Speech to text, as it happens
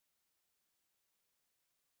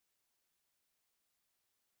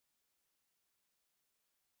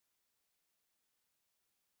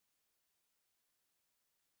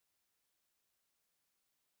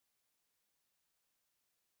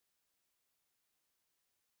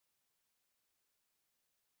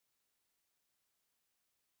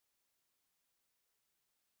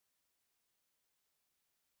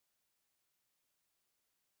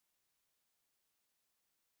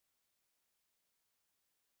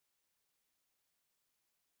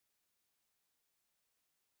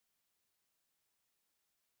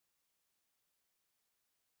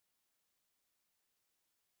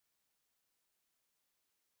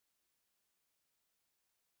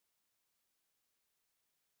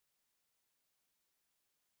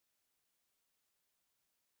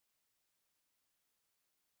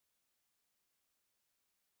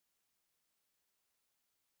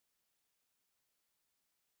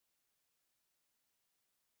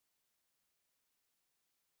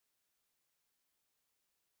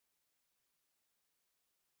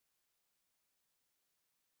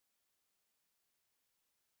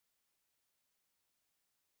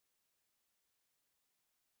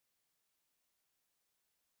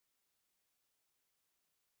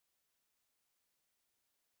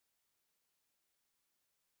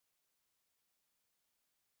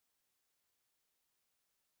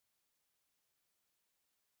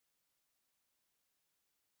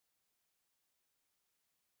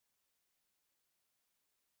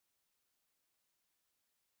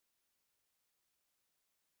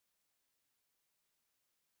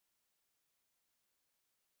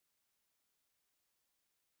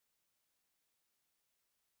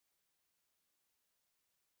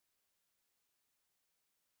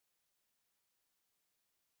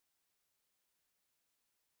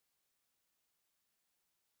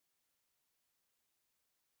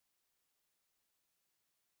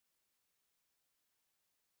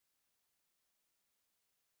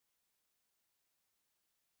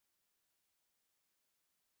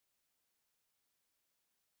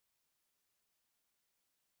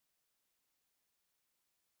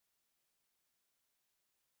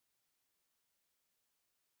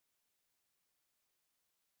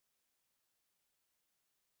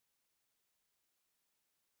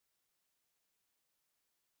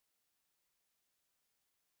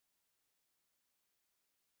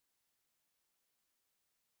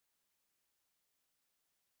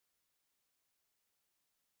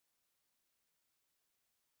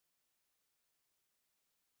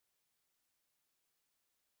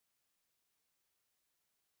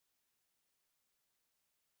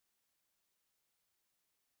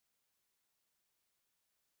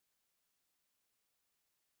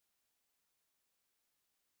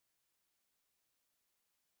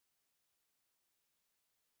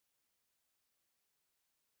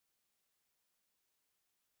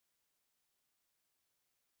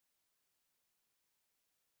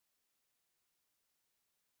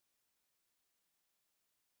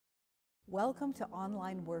Welcome to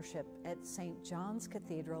online worship at St. John's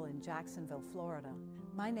Cathedral in Jacksonville, Florida.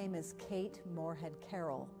 My name is Kate Moorehead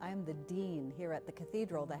Carroll. I am the dean here at the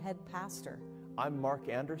cathedral, the head pastor. I'm Mark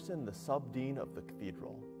Anderson, the sub-dean of the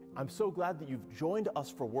cathedral. I'm so glad that you've joined us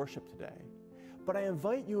for worship today. But I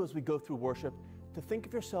invite you as we go through worship to think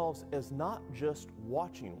of yourselves as not just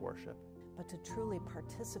watching worship, but to truly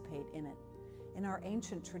participate in it. In our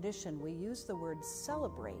ancient tradition, we use the word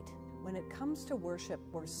celebrate. When it comes to worship,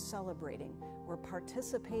 we're celebrating, we're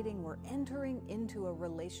participating, we're entering into a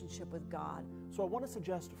relationship with God. So I want to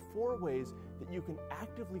suggest 4 ways that you can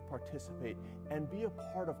actively participate and be a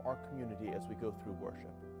part of our community as we go through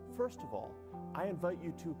worship. First of all, I invite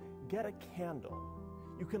you to get a candle.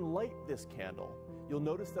 You can light this candle. You'll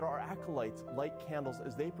notice that our acolytes light candles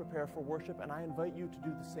as they prepare for worship, and I invite you to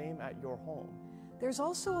do the same at your home. There's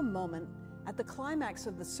also a moment at the climax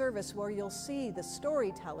of the service where you'll see the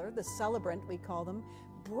storyteller, the celebrant we call them,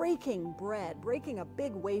 breaking bread, breaking a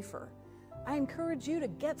big wafer. I encourage you to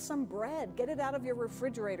get some bread, get it out of your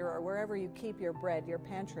refrigerator or wherever you keep your bread, your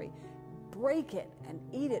pantry. Break it and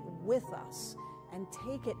eat it with us and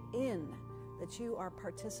take it in that you are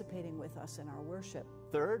participating with us in our worship.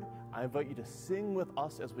 Third, I invite you to sing with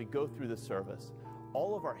us as we go through the service.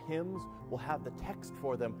 All of our hymns will have the text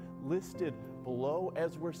for them listed below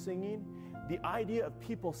as we're singing. The idea of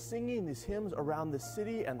people singing these hymns around the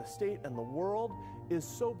city and the state and the world is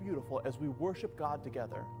so beautiful as we worship God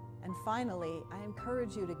together. And finally, I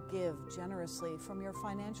encourage you to give generously from your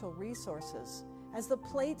financial resources. As the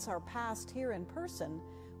plates are passed here in person,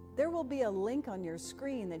 there will be a link on your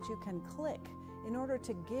screen that you can click in order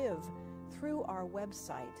to give through our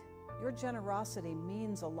website. Your generosity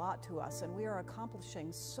means a lot to us, and we are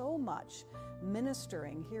accomplishing so much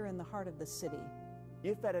ministering here in the heart of the city.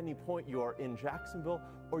 If at any point you are in Jacksonville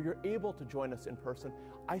or you're able to join us in person,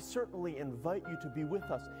 I certainly invite you to be with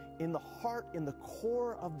us in the heart, in the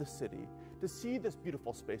core of the city, to see this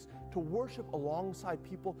beautiful space, to worship alongside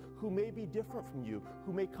people who may be different from you,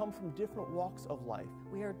 who may come from different walks of life.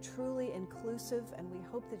 We are truly inclusive, and we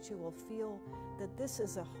hope that you will feel that this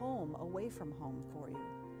is a home away from home for you.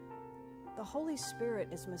 The Holy Spirit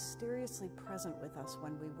is mysteriously present with us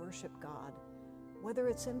when we worship God, whether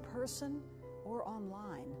it's in person or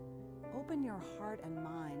online. Open your heart and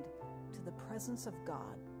mind to the presence of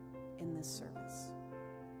God in this service.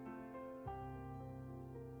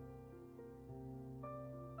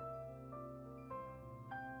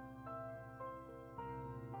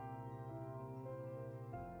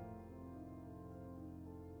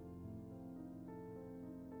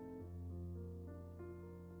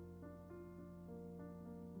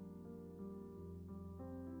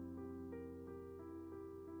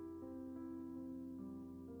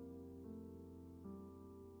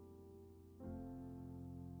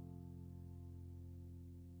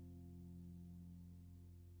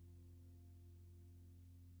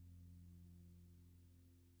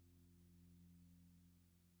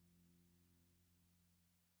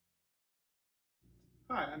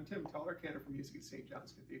 Hi, I'm Tim Tuller, canon for music at St.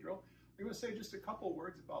 John's Cathedral. I'm going to say just a couple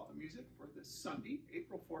words about the music for this Sunday,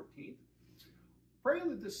 April 14th.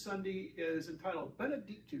 Prelude this Sunday is entitled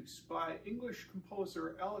Benedictus by English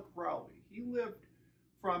composer Alec Rowley. He lived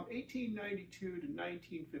from 1892 to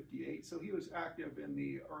 1958, so he was active in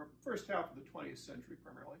the first half of the 20th century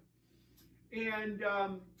primarily.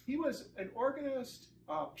 And he was an organist,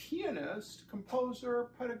 pianist, composer,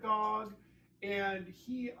 pedagogue, and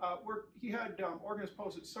he had organist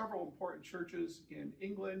posts at several important churches in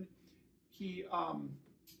England. He also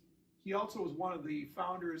was one of the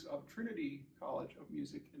founders of Trinity College of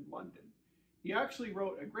Music in London. He actually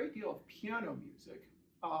wrote a great deal of piano music.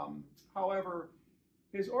 However,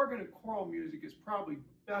 his organ and choral music is probably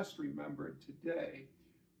best remembered today.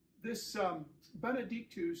 This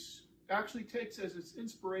Benedictus actually takes as its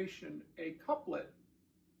inspiration a couplet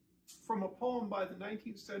from a poem by the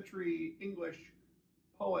 19th century English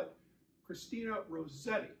poet Christina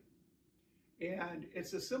Rossetti. And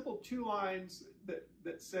it's a simple 2 lines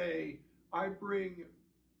that say, I bring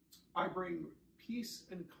peace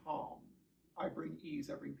and calm. I bring ease,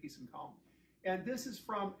 I bring peace and calm. And this is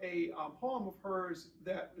from a poem of hers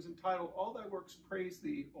that was entitled, All Thy Works Praise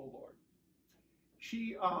Thee, O Lord.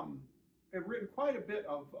 She had written quite a bit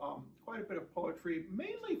of poetry,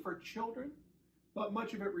 mainly for children, but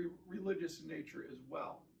much of it religious in nature as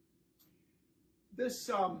well. This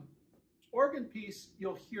organ piece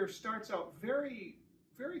you'll hear starts out very,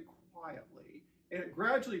 very quietly, and it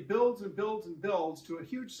gradually builds and builds and builds to a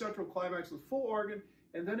huge central climax with full organ,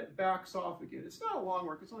 and then it backs off again. It's not a long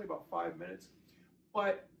work, it's only about 5 minutes,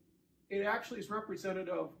 but it actually is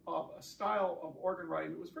representative of a style of organ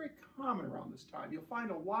writing that was very common around this time. You'll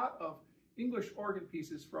find a lot of English organ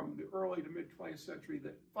pieces from the early to mid 20th century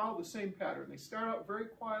that follow the same pattern. They start out very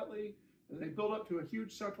quietly, and they build up to a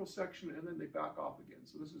huge central section, and then they back off again.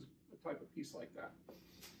 So this is a type of piece like that.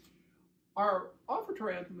 Our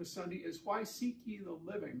offertory anthem this Sunday is Why Seek Ye the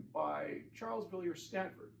Living by Charles Villiers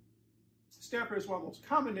Stanford. Stanford is one of the most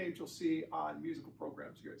common names you'll see on musical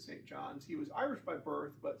programs here at St. John's. He was Irish by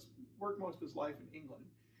birth, but worked most of his life in England.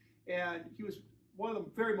 And he was one of the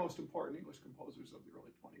very most important English composers of the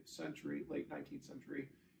early 20th century, late 19th century.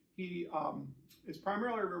 He is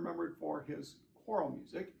primarily remembered for his choral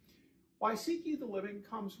music. Why Seek Ye the Living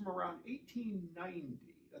comes from around 1890.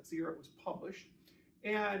 That's the year it was published.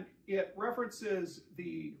 And it references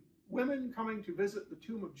the women coming to visit the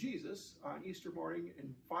tomb of Jesus on Easter morning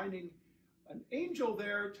and finding an angel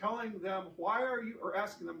there telling them,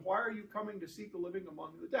 asking them, why are you coming to seek the living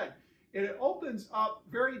among the dead? And it opens up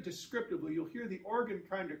very descriptively. You'll hear the organ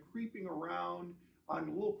kind of creeping around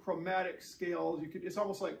on little chromatic scales. It's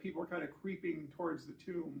almost like people are kind of creeping towards the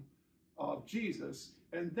tomb of Jesus.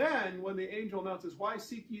 And then when the angel announces, why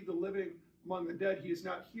seek ye the living among the dead? He is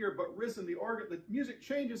not here, but risen. The music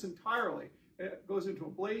changes entirely. And it goes into a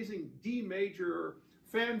blazing D major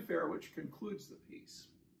fanfare, which concludes the piece.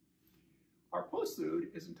 Our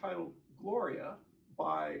postlude is entitled Gloria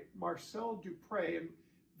by Marcel Dupré. And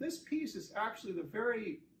this piece is actually the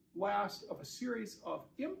very last of a series of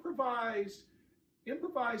improvised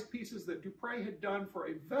pieces that Dupré had done for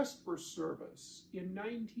a Vesper service in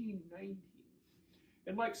 1919.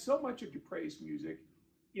 And like so much of Dupré's music,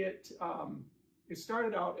 it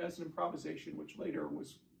started out as an improvisation, which later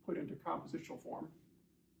was put into compositional form.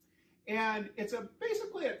 And it's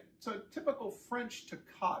basically a typical French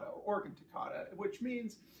toccata, organ toccata, which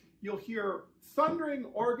means you'll hear thundering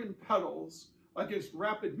organ pedals against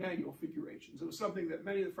rapid manual figurations. It was something that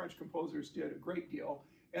many of the French composers did a great deal.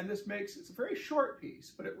 And it's a very short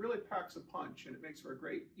piece, but it really packs a punch, and it makes for a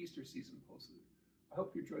great Easter season postlude. I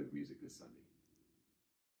hope you enjoyed the music this Sunday.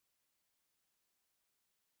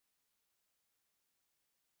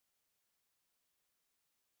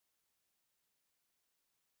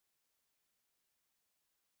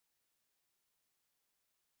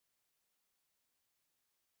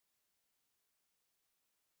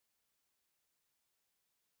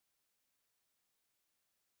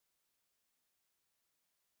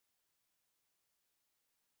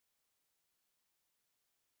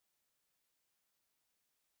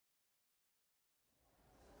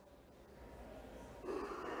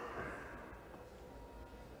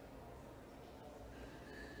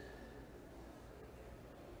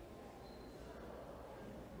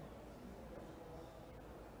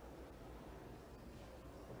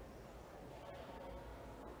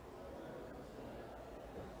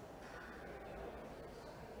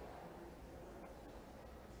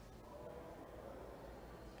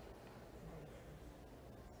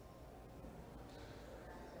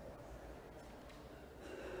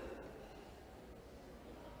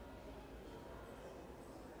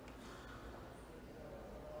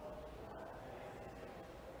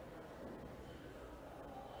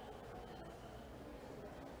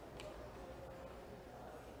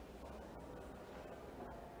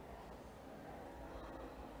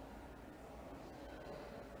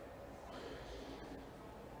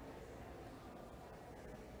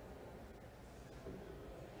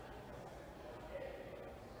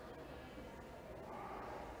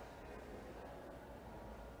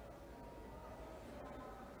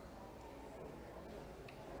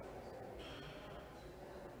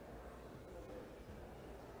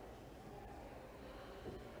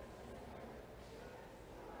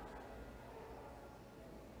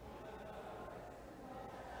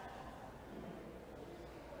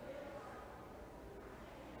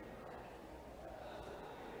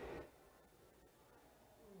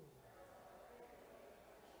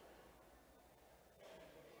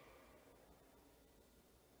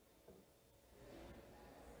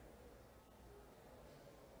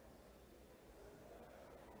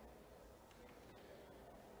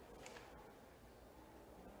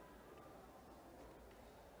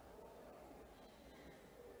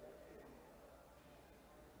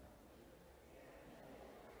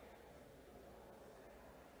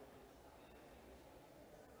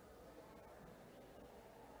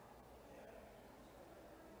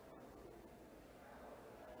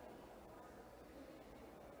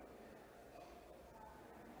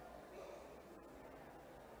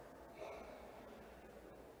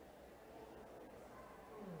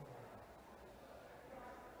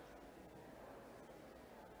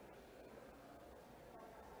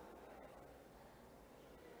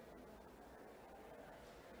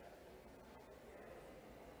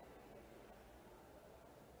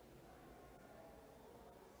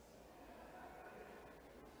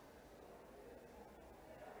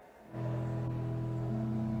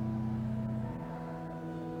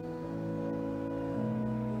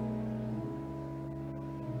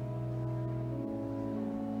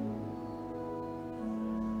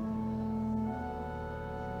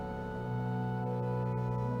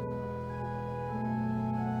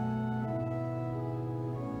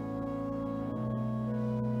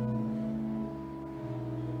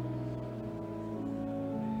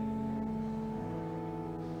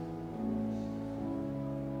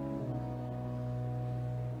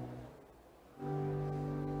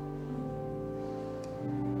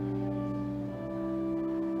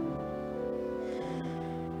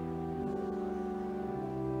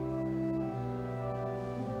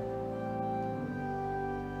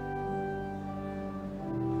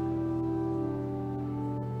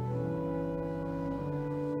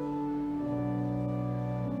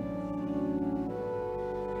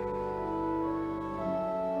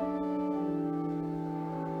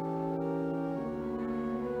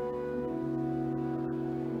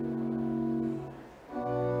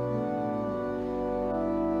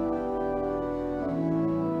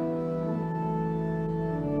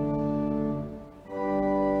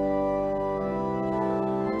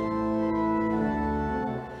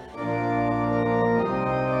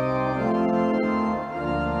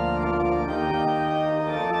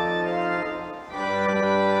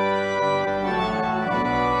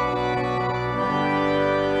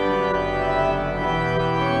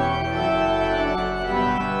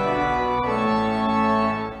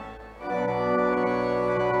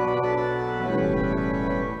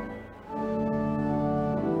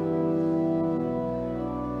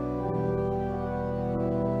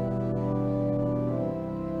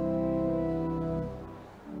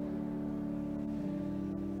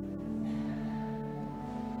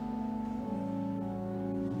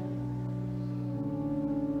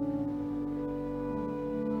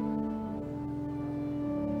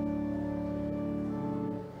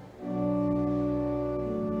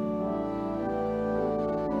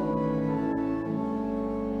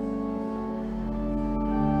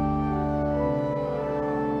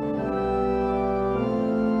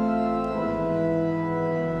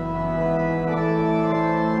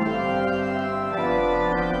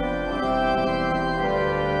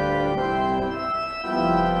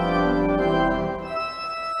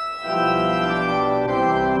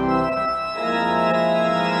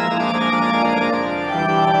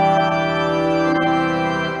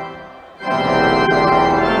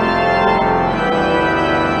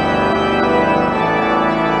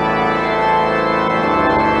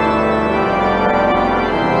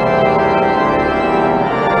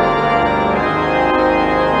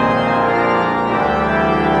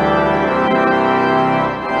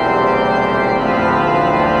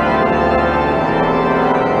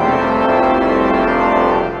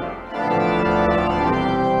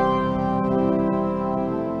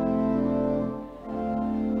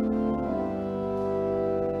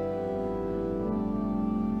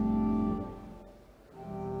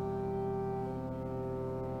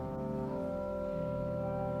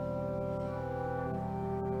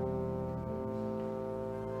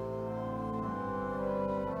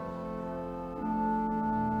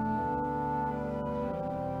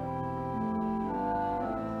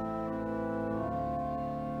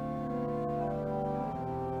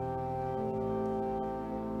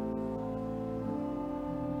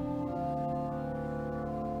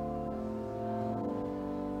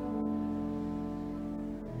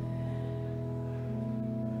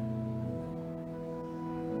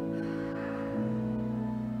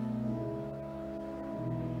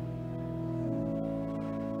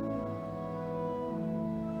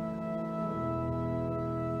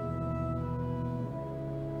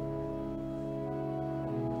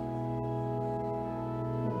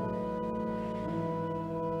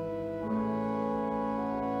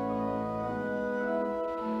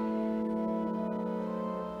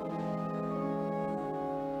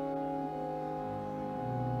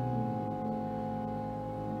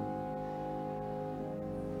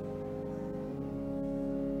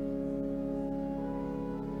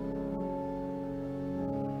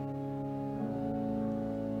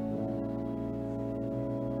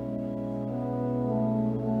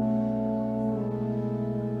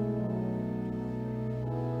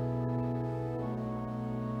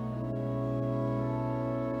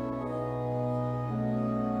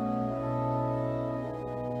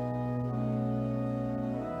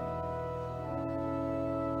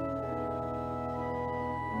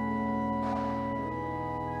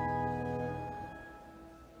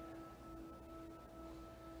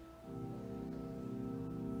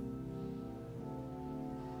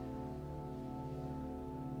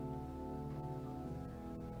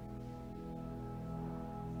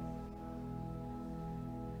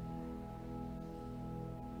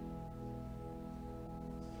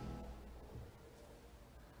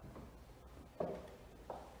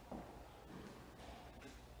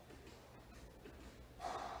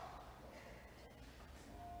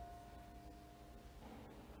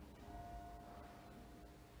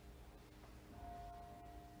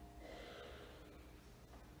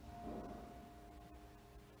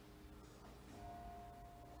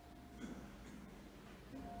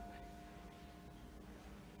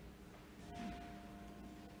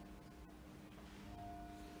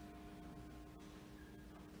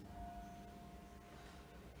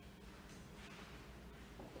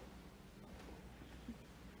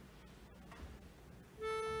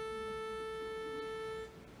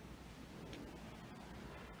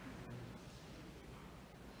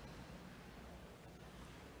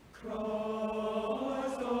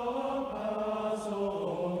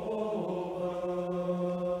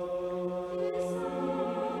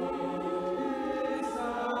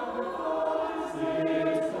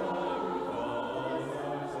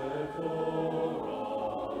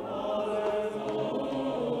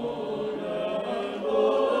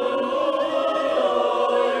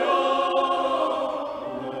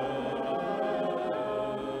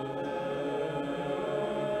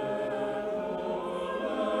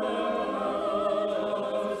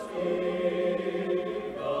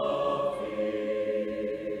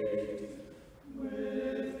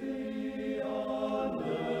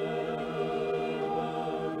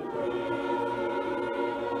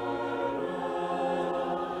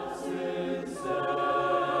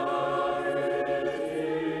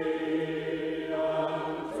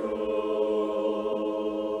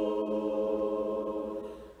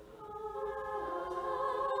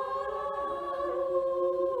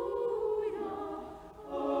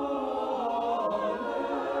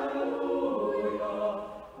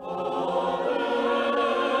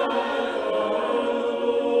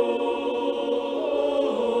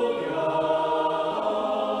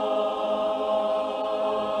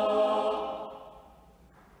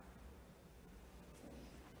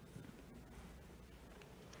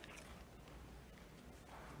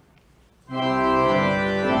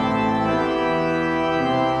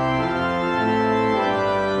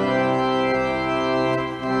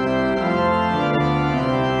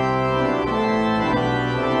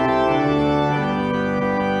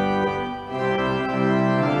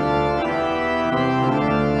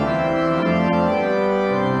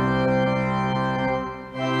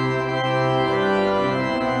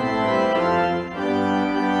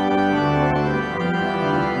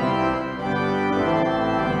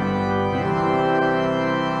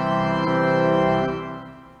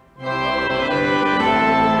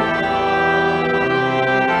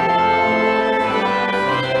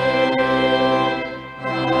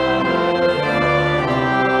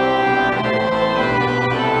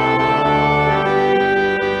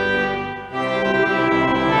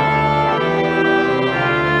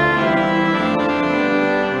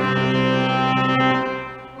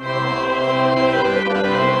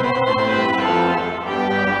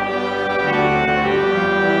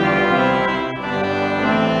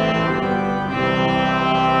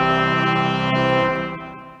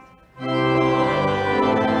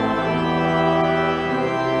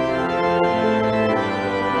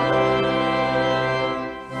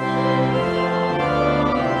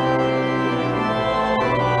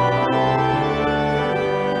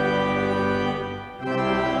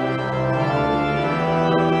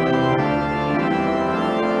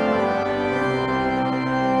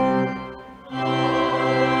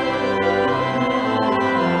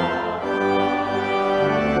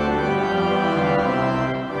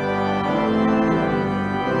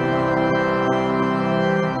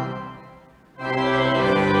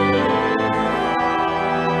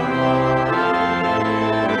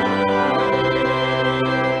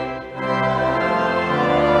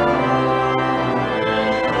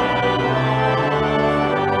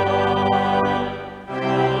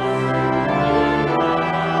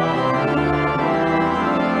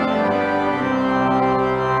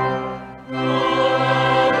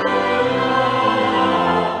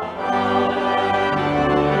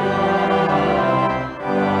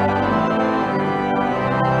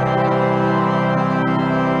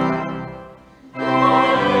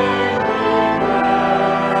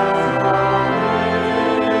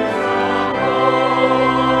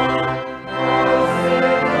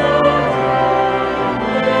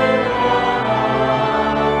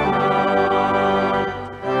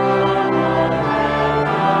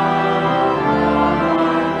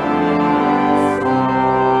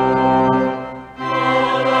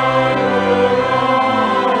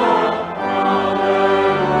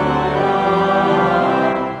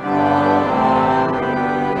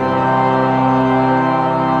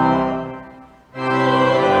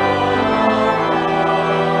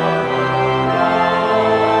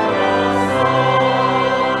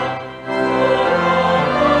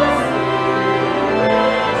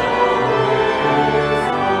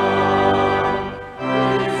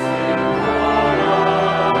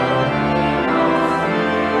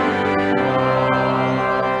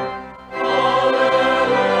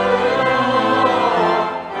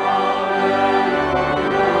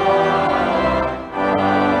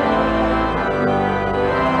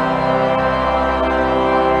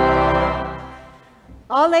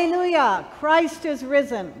 Alleluia! Christ is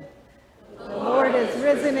risen. The Lord is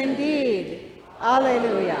risen indeed.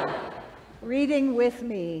 Alleluia. Reading with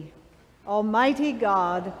me. Almighty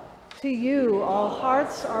God, To you all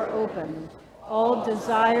hearts are open, all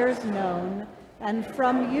desires known, and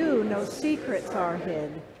from you no secrets are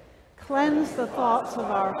hid. Cleanse the thoughts of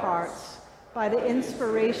our hearts by the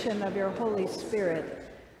inspiration of your Holy Spirit,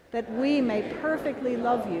 that we may perfectly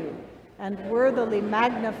love you and worthily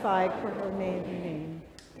magnify your name,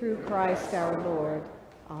 through Christ our Lord.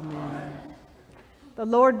 Amen. The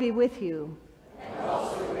Lord be with you. And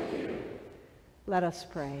also with you. Let us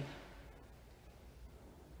pray.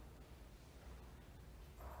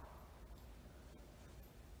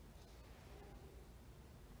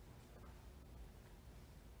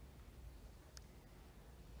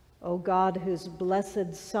 O God, whose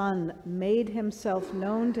blessed Son made himself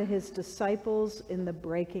known to his disciples in the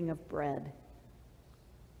breaking of bread,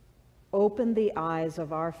 open the eyes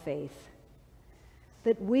of our faith,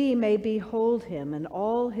 that we may behold him in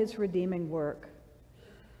all his redeeming work,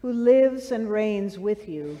 who lives and reigns with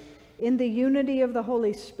you in the unity of the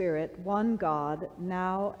Holy Spirit, one God,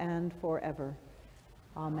 now and forever.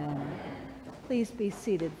 Amen. Please be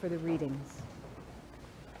seated for the readings.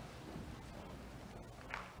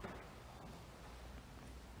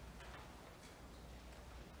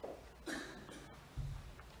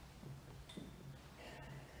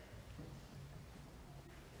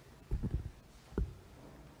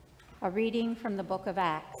 A reading from the book of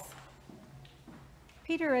Acts.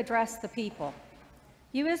 Peter addressed the people.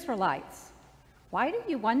 You Israelites, why do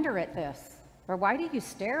you wonder at this? Or why do you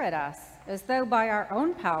stare at us as though by our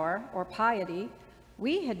own power or piety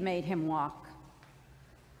we had made him walk?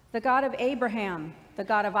 The God of Abraham, the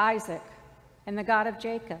God of Isaac, and the God of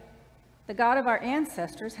Jacob, the God of our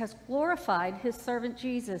ancestors, has glorified his servant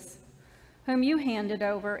Jesus, whom you handed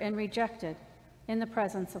over and rejected in the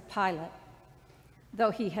presence of Pilate, though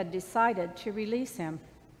he had decided to release him.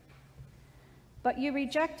 But you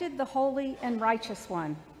rejected the holy and righteous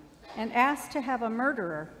one and asked to have a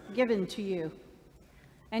murderer given to you,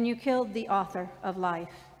 and you killed the author of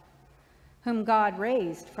life, whom God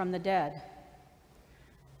raised from the dead.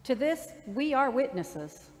 To this we are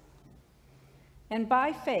witnesses, and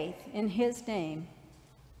by faith in his name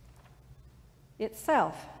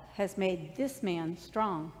itself has made this man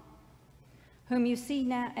strong, whom you see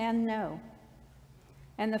now and know.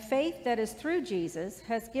 And the faith that is through Jesus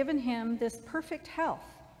has given him this perfect health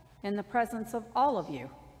in the presence of all of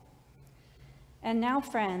you. And now,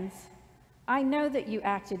 friends, I know that you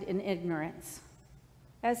acted in ignorance,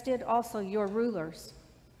 as did also your rulers.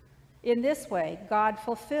 In this way, God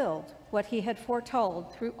fulfilled what he had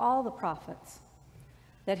foretold through all the prophets,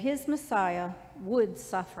 that his Messiah would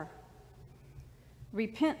suffer.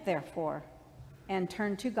 Repent, therefore, and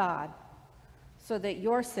turn to God, so that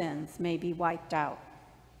your sins may be wiped out.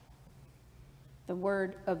 The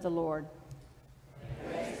word of the Lord.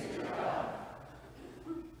 Thanks be to God.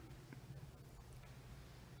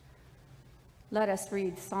 Let us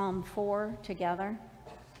read Psalm 4 together.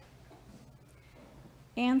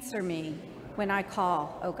 Answer me when I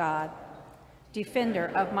call, O God,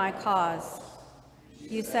 defender of my cause.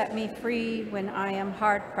 You set me free when I am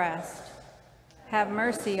hard-pressed. Have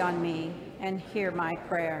mercy on me and hear my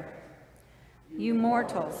prayer. You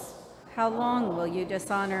mortals, how long will you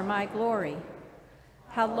dishonor my glory?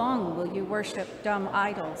 How long will you worship dumb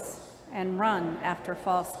idols and run after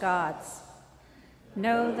false gods?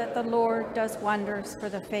 Know that the Lord does wonders for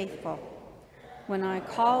the faithful. When I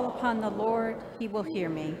call upon the Lord, he will hear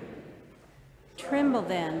me. Tremble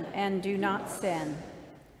then and do not sin.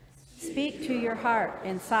 Speak to your heart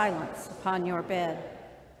in silence upon your bed.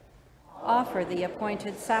 Offer the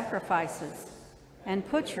appointed sacrifices and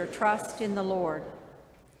put your trust in the Lord.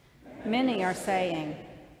 Many are saying,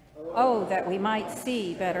 oh, that we might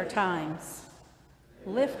see better times.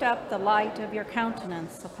 Lift up the light of your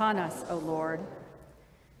countenance upon us, O Lord.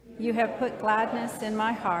 You have put gladness in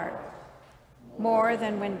my heart, more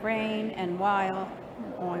than when grain and wine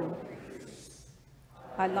and oil.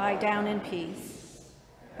 I lie down in peace.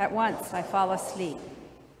 At once I fall asleep.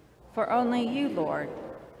 For only you, Lord,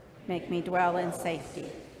 make me dwell in safety.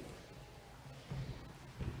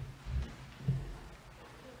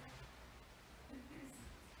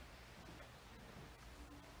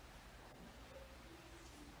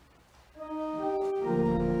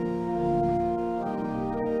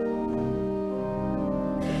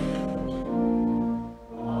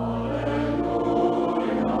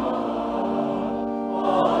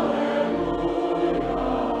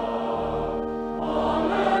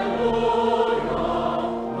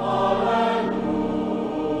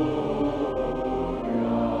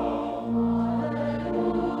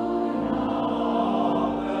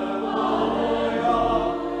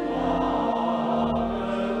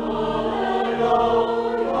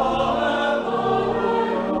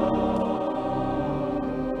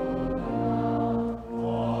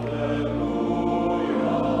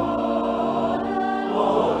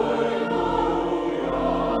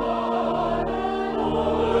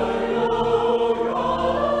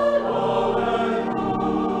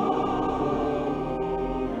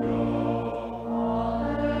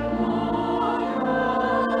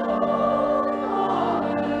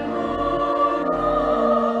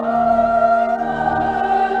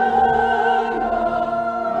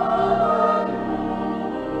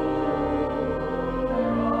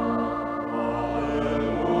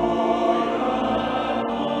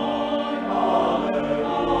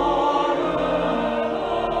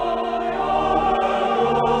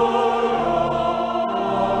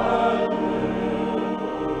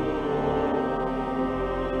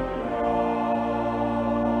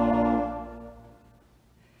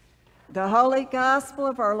 The Holy Gospel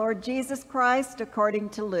of our Lord Jesus Christ according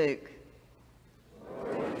to Luke.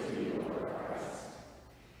 Glory to you, Lord Christ.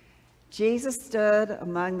 Jesus stood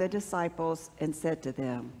among the disciples and said to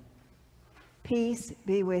them, "Peace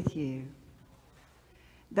be with you."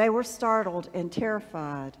 They were startled and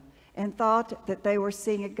terrified and thought that they were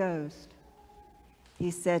seeing a ghost.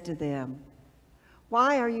 He said to them,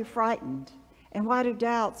 "Why are you frightened, and why do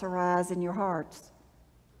doubts arise in your hearts?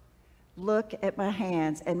 Look at my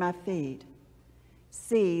hands and my feet.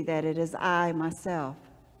 See that it is I myself.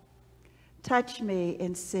 Touch me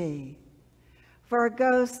and see. For a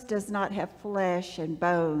ghost does not have flesh and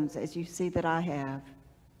bones as you see that I have."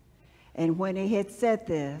 And when he had said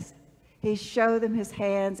this, he showed them his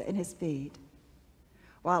hands and his feet.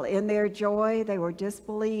 While in their joy they were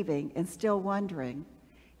disbelieving and still wondering,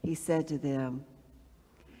 he said to them,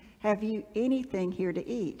 "Have you anything here to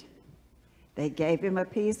eat?" They gave him a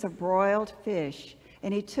piece of broiled fish,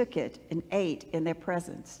 and he took it and ate in their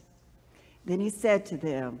presence. Then he said to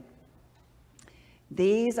them,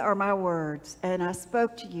 "These are my words, and I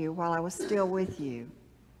spoke to you while I was still with you,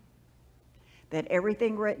 that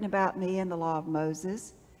everything written about me in the law of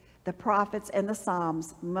Moses, the prophets, and the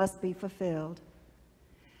Psalms must be fulfilled."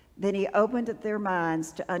 Then he opened their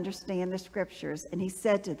minds to understand the scriptures, and he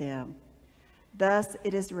said to them, "Thus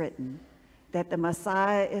it is written, that the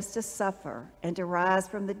Messiah is to suffer and to rise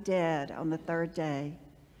from the dead on the third day,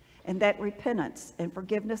 and that repentance and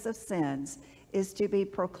forgiveness of sins is to be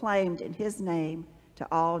proclaimed in his name to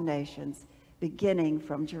all nations, beginning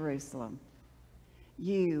from Jerusalem.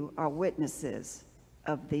 You are witnesses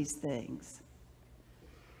of these things."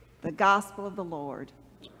 The Gospel of the Lord.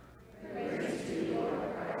 Praise to you,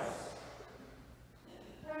 Lord Christ.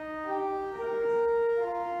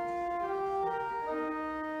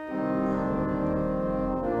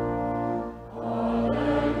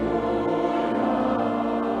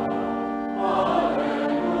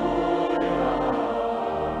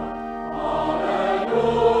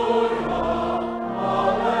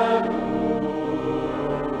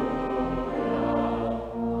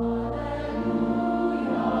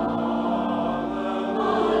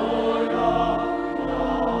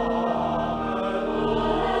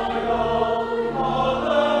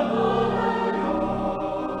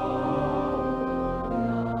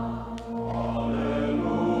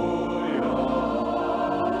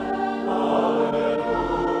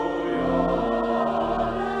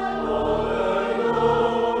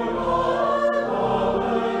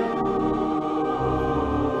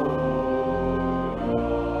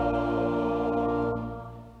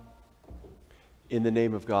 In the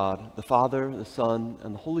name of God, the Father, the Son,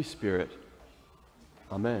 and the Holy Spirit.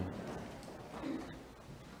 Amen.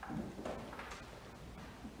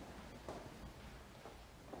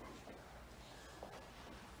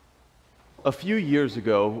 A few years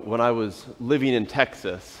ago, when I was living in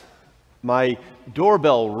Texas, my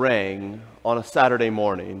doorbell rang on a Saturday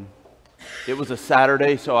morning. It was a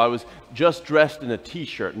Saturday, so I was just dressed in a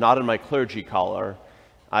t-shirt, not in my clergy collar.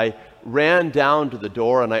 I ran down to the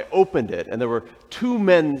door and I opened it, and there were two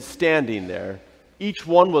men standing there. Each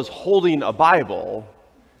one was holding a Bible.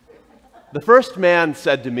 The first man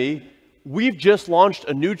said to me, "We've just launched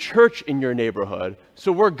a new church in your neighborhood,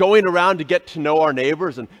 so we're going around to get to know our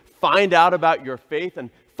neighbors and find out about your faith and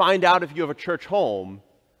find out if you have a church home."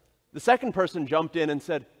 The second person jumped in and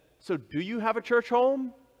said, "So do you have a church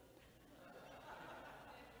home?"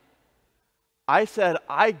 I said,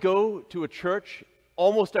 "I go to a church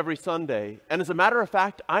almost every Sunday, and as a matter of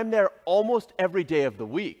fact, I'm there almost every day of the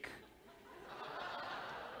week."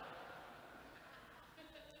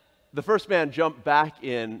 The first man jumped back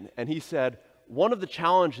in and he said, "One of the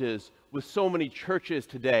challenges with so many churches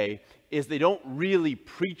today is they don't really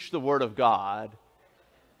preach the Word of God."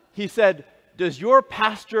 He said, "Does your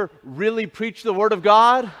pastor really preach the Word of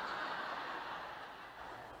God?"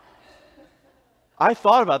 I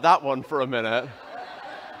thought about that one for a minute.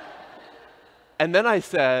 And then I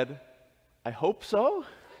said, "I hope so."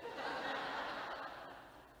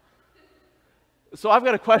 So I've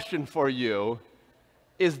got a question for you.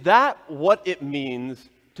 Is that what it means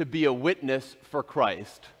to be a witness for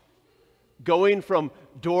Christ? Going from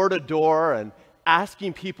door to door and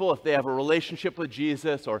asking people if they have a relationship with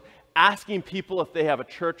Jesus, or asking people if they have a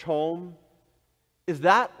church home? Is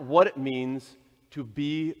that what it means to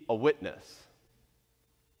be a witness?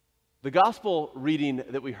 The gospel reading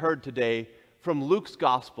that we heard today from Luke's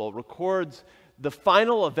gospel records the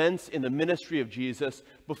final events in the ministry of Jesus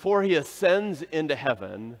before he ascends into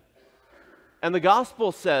heaven. And the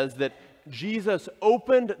gospel says that Jesus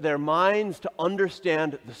opened their minds to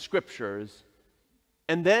understand the scriptures,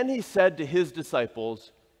 and then he said to his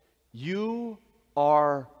disciples, "You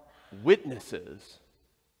are witnesses.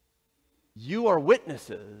 You are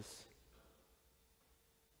witnesses.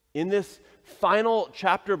 In this final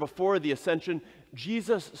chapter before the ascension,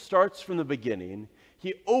 Jesus starts from the beginning.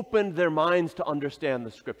 He opened their minds to understand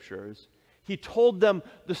the scriptures. He told them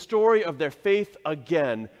the story of their faith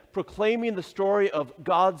again, proclaiming the story of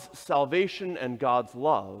God's salvation and God's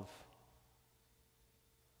love.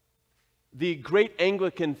 The great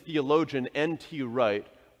Anglican theologian N.T. Wright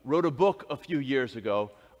wrote a book a few years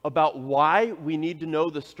ago about why we need to know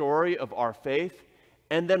the story of our faith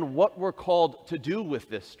and then what we're called to do with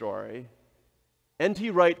this story. N.T.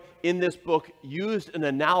 Wright, in this book, used an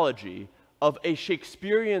analogy of a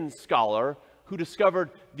Shakespearean scholar who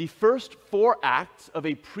discovered the first 4 acts of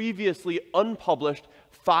a previously unpublished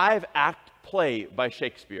 5-act play by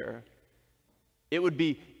Shakespeare. It would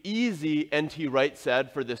be easy, N.T. Wright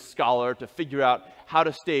said, for this scholar to figure out how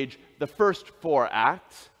to stage the first 4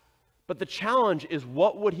 acts, but the challenge is,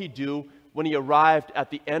 what would he do when he arrived at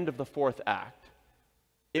the end of the 4th act?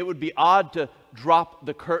 It would be odd to drop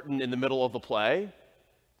the curtain in the middle of the play.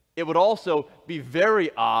 It would also be very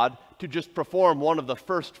odd to just perform one of the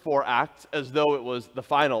first 4 acts as though it was the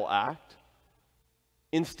final act.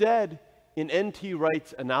 Instead, in N.T.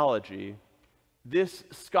 Wright's analogy, this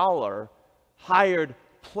scholar hired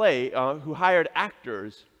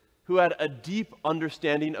actors who had a deep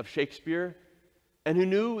understanding of Shakespeare and who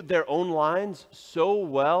knew their own lines so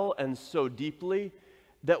well and so deeply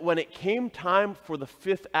that when it came time for the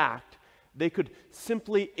 5th act, they could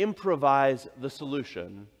simply improvise the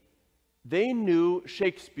solution. They knew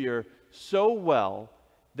Shakespeare so well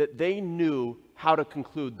that they knew how to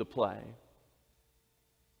conclude the play.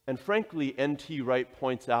 And frankly, N.T. Wright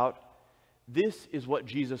points out, this is what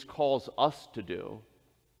Jesus calls us to do.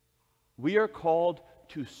 We are called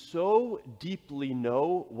to so deeply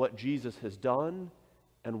know what Jesus has done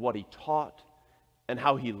and what he taught and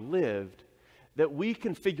how he lived that we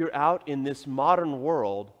can figure out in this modern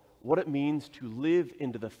world what it means to live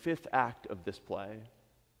into the 5th act of this play.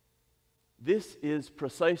 This is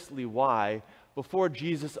precisely why, before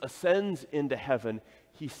Jesus ascends into heaven,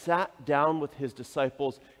 he sat down with his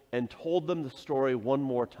disciples and told them the story one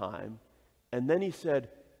more time. And then he said,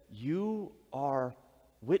 "You are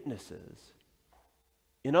witnesses."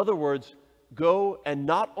 In other words, go and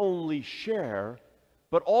not only share,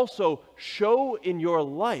 but also show in your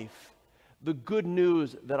life the good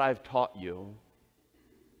news that I've taught you.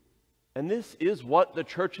 And this is what the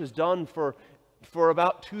church has done for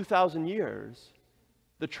about 2,000 years.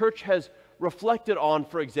 The church has reflected on,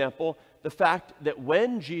 for example, the fact that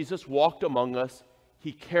when Jesus walked among us,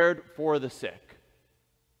 he cared for the sick.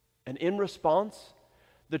 And in response,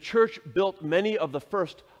 the church built many of the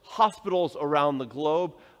first hospitals around the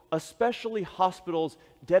globe, especially hospitals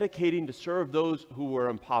dedicating to serve those who were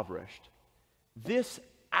impoverished. This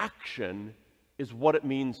action is what it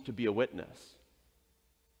means to be a witness.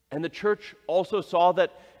 And the church also saw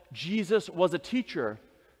that Jesus was a teacher,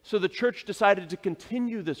 so the church decided to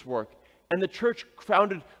continue this work, and the church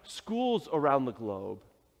founded schools around the globe.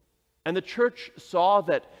 And the church saw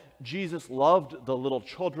that Jesus loved the little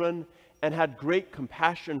children and had great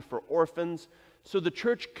compassion for orphans, so the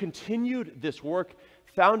church continued this work,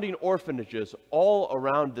 founding orphanages all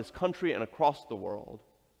around this country and across the world.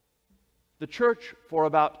 The church, for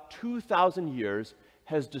about 2,000 years,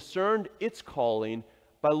 has discerned its calling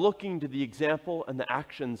by looking to the example and the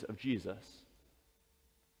actions of Jesus.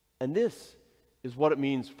 And this is what it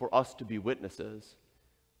means for us to be witnesses.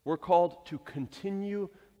 We're called to continue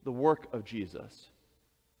the work of Jesus.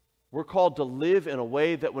 We're called to live in a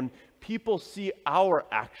way that when people see our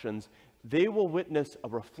actions, they will witness a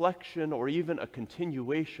reflection or even a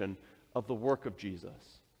continuation of the work of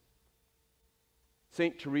Jesus.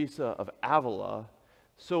 Saint Teresa of Avila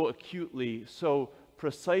so acutely, so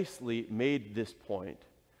precisely made this point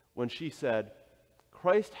when she said,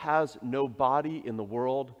 "Christ has no body in the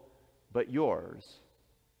world but yours,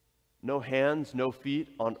 no hands, no feet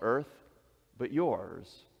on earth but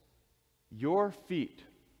yours. Your feet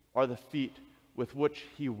are the feet with which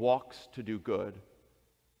he walks to do good.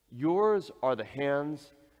 Yours are the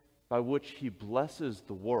hands by which he blesses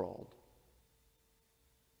the world."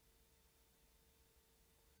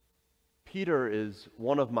 Peter is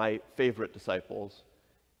one of my favorite disciples,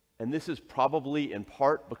 and this is probably in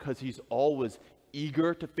part because he's always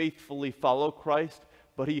eager to faithfully follow Christ,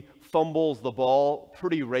 but he fumbles the ball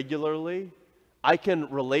pretty regularly. I can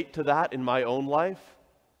relate to that in my own life.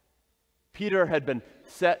 Peter had been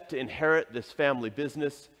set to inherit this family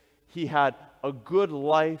business. He had a good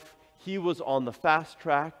life. He was on the fast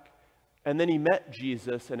track, and then he met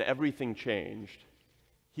Jesus and everything changed.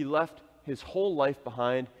 He left his whole life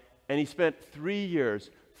behind, and he spent 3 years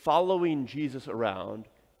following Jesus around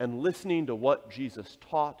and listening to what Jesus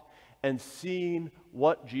taught and seeing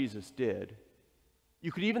what Jesus did.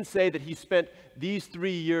 You could even say that he spent these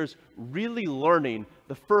 3 years really learning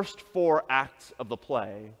the first 4 acts of the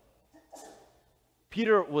play.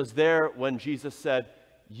 Peter was there when Jesus said,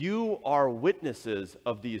 "You are witnesses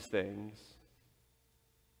of these things."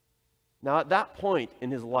 Now, at that point in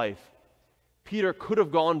his life, Peter could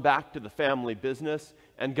have gone back to the family business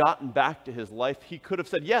and gotten back to his life. He could have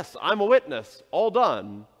said, "Yes, I'm a witness, all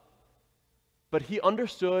done." But he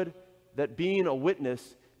understood that being a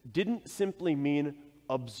witness didn't simply mean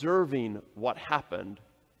observing what happened.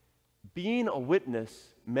 Being a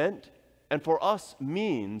witness meant, and for us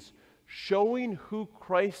means, showing who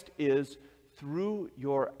Christ is through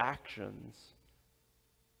your actions.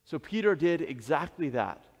 So Peter did exactly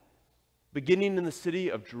that. Beginning in the city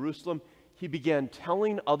of Jerusalem, he began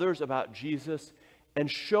telling others about Jesus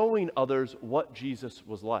and showing others what Jesus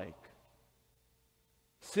was like.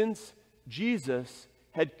 Since Jesus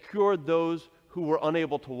had cured those who were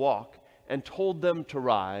unable to walk and told them to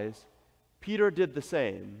rise, Peter did the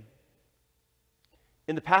same.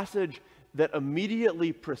 In the passage that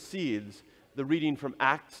immediately precedes the reading from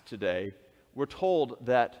Acts today, we're told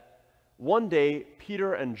that one day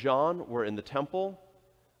Peter and John were in the temple.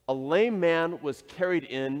 A lame man was carried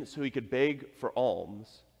in so he could beg for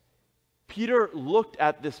alms. Peter looked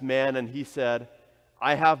at this man and he said,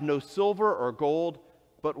 "I have no silver or gold,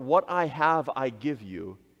 but what I have I give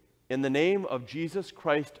you. In the name of Jesus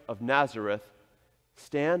Christ of Nazareth,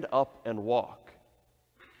 stand up and walk."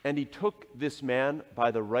 And he took this man by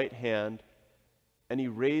the right hand, and he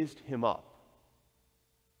raised him up.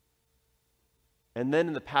 And then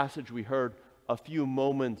in the passage we heard a few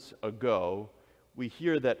moments ago, we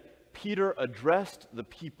hear that Peter addressed the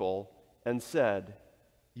people and said,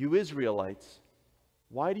 "You Israelites,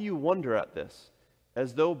 why do you wonder at this,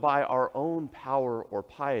 as though by our own power or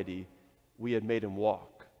piety we had made him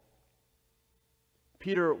walk?"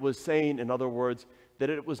 Peter was saying, in other words, that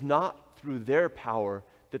it was not through their power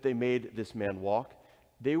that they made this man walk.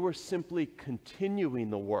 They were simply continuing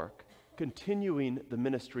the work, continuing the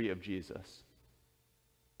ministry of Jesus.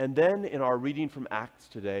 And then in our reading from Acts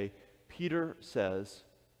today, Peter says,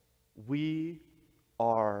 "We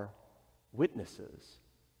are witnesses."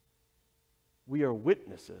 We are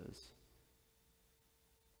witnesses.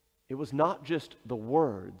 It was not just the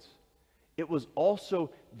words, it was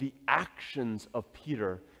also the actions of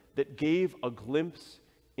Peter that gave a glimpse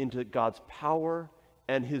into God's power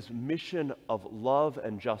and his mission of love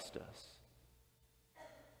and justice.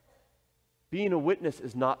 Being a witness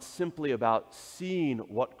is not simply about seeing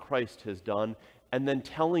what Christ has done and then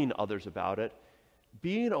telling others about it.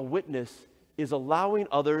 Being a witness is allowing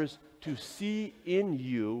others to see in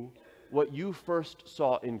you what you first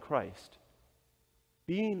saw in Christ.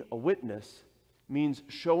 Being a witness means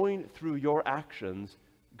showing through your actions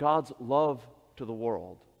God's love to the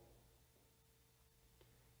world.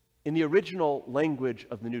 In the original language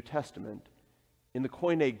of the New Testament, in the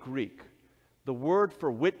Koine Greek, the word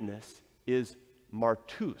for witness is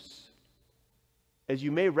martus. As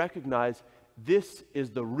you may recognize, this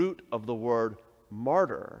is the root of the word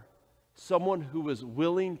martyr, someone who is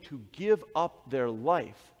willing to give up their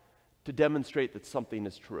life to demonstrate that something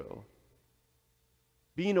is true.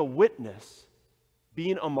 Being a witness,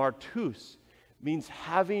 being a martus, means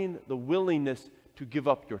having the willingness to give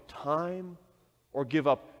up your time or give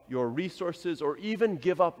up your resources or even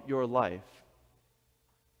give up your life.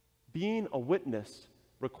 Being a witness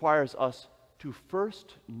requires us to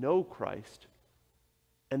first know Christ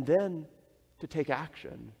and then to take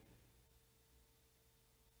action.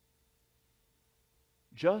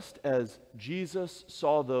 Just as Jesus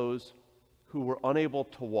saw those who were unable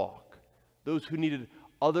to walk, those who needed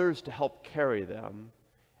others to help carry them,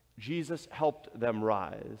 Jesus helped them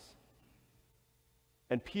rise.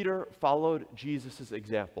 And Peter followed Jesus'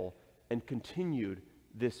 example and continued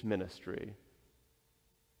this ministry.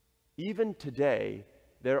 Even today,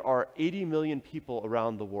 there are 80 million people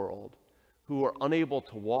around the world who are unable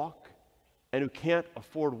to walk and who can't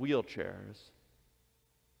afford wheelchairs.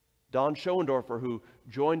 Don Schoendorfer, who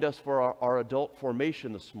joined us for our adult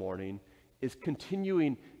formation this morning, is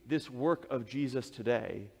continuing this work of Jesus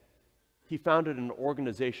today. He founded an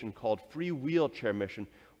organization called Free Wheelchair Mission,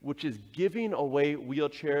 which is giving away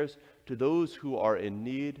wheelchairs to those who are in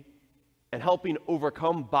need and helping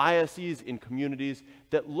overcome biases in communities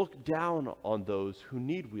that look down on those who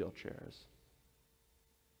need wheelchairs.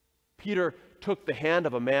 Peter took the hand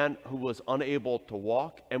of a man who was unable to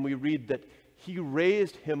walk, and we read that he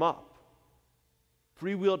raised him up.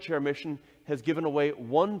 Free Wheelchair Mission has given away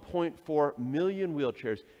 1.4 million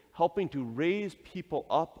wheelchairs, helping to raise people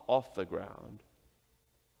up off the ground.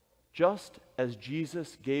 Just as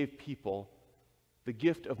Jesus gave people the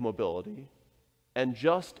gift of mobility, and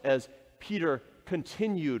just as Peter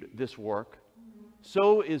continued this work,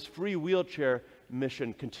 so is Free Wheelchair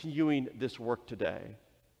Mission continuing this work today.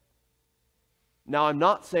 Now, I'm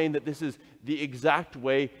not saying that this is the exact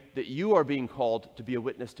way that you are being called to be a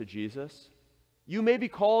witness to Jesus. You may be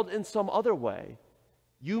called in some other way.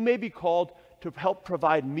 You may be called to help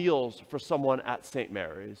provide meals for someone at St.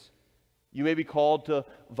 Mary's. You may be called to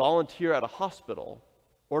volunteer at a hospital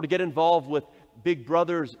or to get involved with Big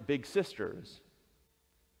Brothers, Big Sisters.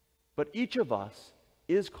 But each of us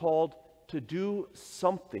is called to do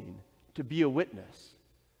something, to be a witness,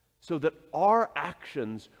 so that our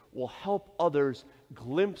actions will help others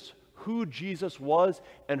glimpse who Jesus was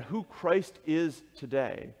and who Christ is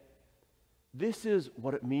today. This is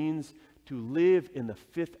what it means to live in the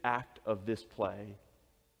fifth act of this play.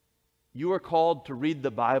 You are called to read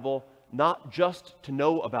the Bible not just to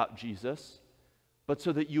know about Jesus, but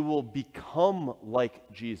so that you will become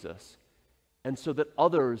like Jesus, and so that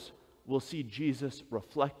others will see Jesus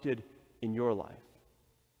reflected in your life.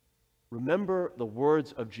 Remember the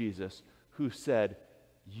words of Jesus, who said,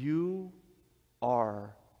 "You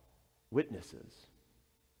are witnesses."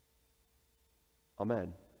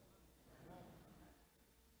 Amen.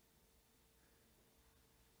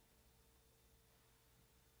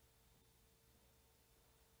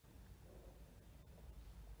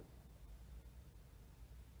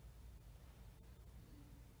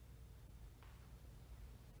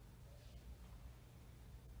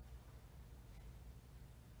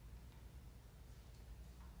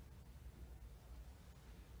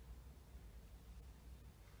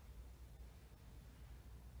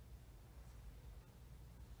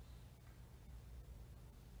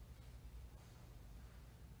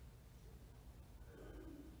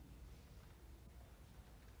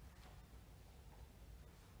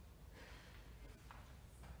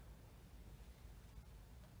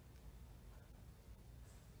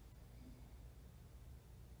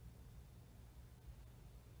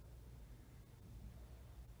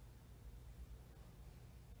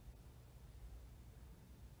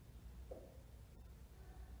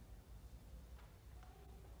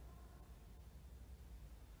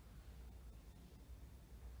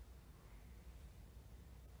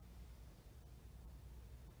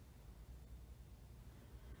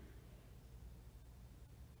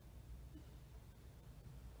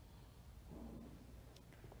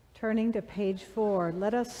 Turning to page 4,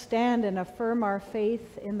 let us stand and affirm our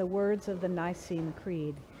faith in the words of the Nicene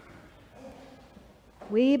Creed.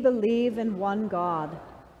 We believe in one God,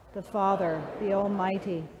 the Father, the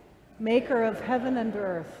Almighty, maker of heaven and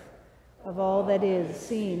earth, of all that is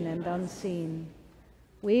seen and unseen.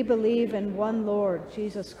 We believe in one Lord,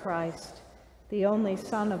 Jesus Christ, the only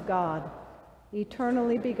Son of God,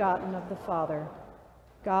 eternally begotten of the Father,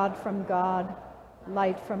 God from God,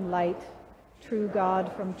 light from light, true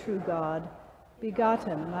God from true God,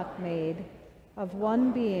 begotten, not made, of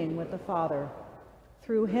one being with the Father.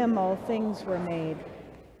 Through him all things were made.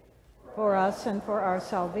 For us and for our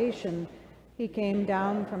salvation, he came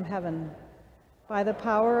down from heaven. By the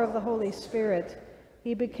power of the Holy Spirit,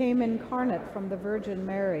 he became incarnate from the Virgin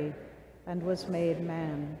Mary and was made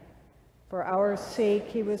man. For our sake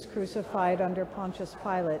he was crucified under Pontius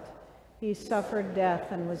Pilate. He suffered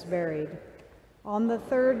death and was buried. On the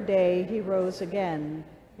third day he rose again,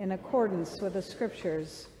 in accordance with the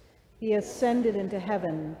Scriptures. He ascended into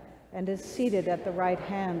heaven and is seated at the right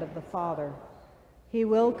hand of the Father. He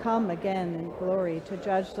will come again in glory to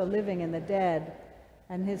judge the living and the dead,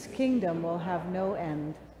 and his kingdom will have no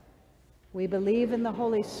end. We believe in the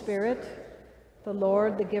Holy Spirit, the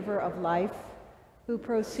Lord, the giver of life, who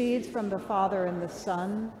proceeds from the Father and the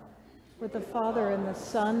Son. With the Father and the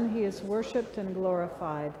Son he is worshipped and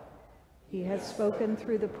glorified. He has spoken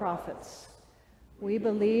through the prophets. We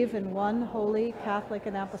believe in one holy, Catholic,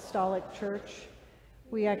 and Apostolic Church.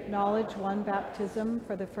 We acknowledge one baptism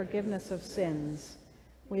for the forgiveness of sins.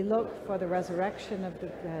 We look for the resurrection of the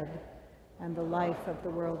dead and the life of the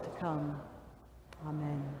world to come.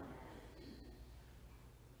 Amen.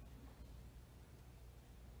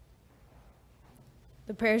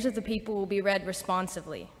 The prayers of the people will be read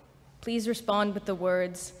responsively. Please respond with the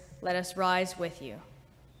words, "Let us rise with you."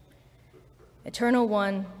 Eternal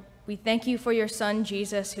One, we thank you for your Son,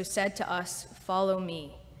 Jesus, who said to us, "Follow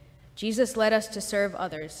me." Jesus led us to serve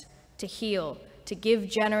others, to heal, to give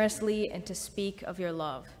generously, and to speak of your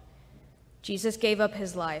love. Jesus gave up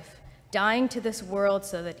his life, dying to this world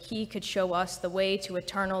so that he could show us the way to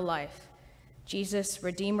eternal life. Jesus,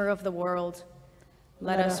 Redeemer of the world,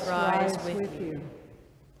 let us rise with you.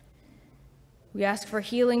 We ask for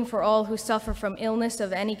healing for all who suffer from illness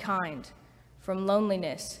of any kind, from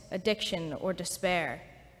loneliness, addiction, or despair.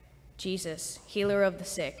 Jesus, healer of the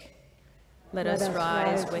sick, let us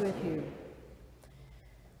rise with you.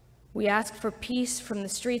 We ask for peace from the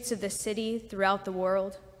streets of the city throughout the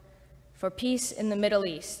world, for peace in the Middle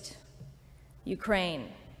East, Ukraine,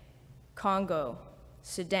 Congo,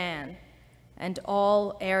 Sudan, and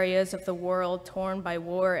all areas of the world torn by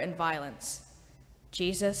war and violence.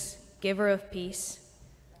 Jesus, giver of peace,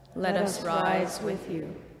 let us rise with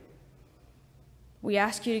you. We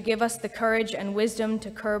ask you to give us the courage and wisdom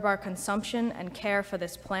to curb our consumption and care for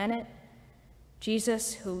this planet.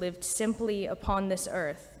 Jesus, who lived simply upon this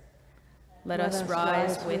earth, let us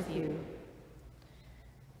rise with you.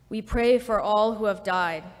 We pray for all who have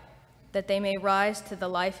died, that they may rise to the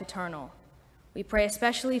life eternal. We pray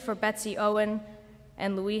especially for Betsy Owen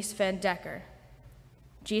and Louise Van Decker.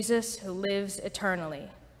 Jesus, who lives eternally,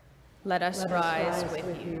 let us rise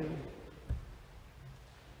with you.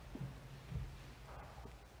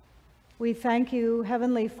 We thank you,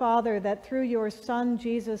 Heavenly Father, that through your Son,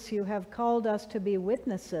 Jesus, you have called us to be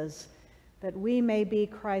witnesses, that we may be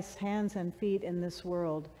Christ's hands and feet in this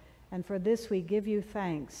world. And for this we give you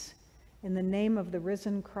thanks. In the name of the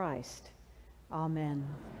risen Christ. Amen.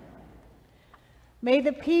 May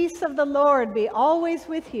the peace of the Lord be always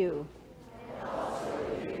with you.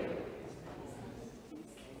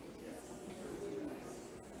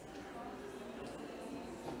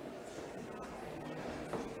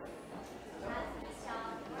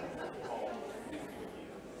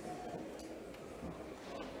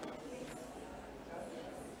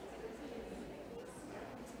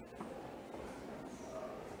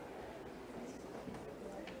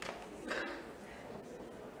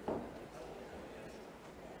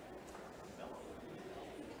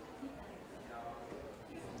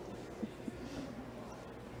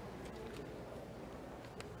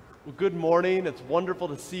 Well, good morning. It's wonderful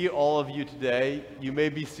to see all of you today. You may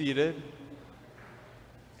be seated.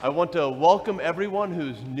 I want to welcome everyone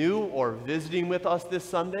who's new or visiting with us this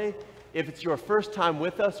Sunday. If it's your first time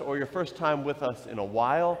with us or your first time with us in a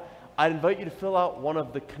while, I'd invite you to fill out one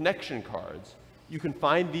of the connection cards. You can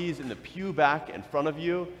find these in the pew back in front of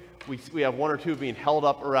you. We have one or two being held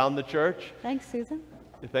up around the church. Thanks, Susan.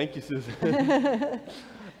 Thank you, Susan.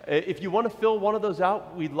 If you want to fill one of those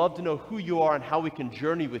out, we'd love to know who you are and how we can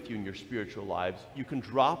journey with you in your spiritual lives. You can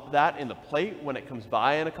drop that in the plate when it comes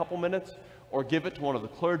by in a couple minutes, or give it to one of the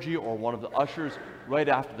clergy or one of the ushers right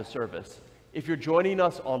after the service. If you're joining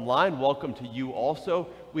us online, welcome to you also.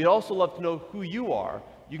 We'd also love to know who you are.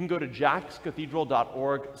 You can go to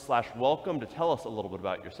jackscathedral.org/welcome to tell us a little bit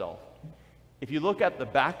about yourself. If you look at the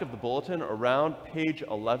back of the bulletin around page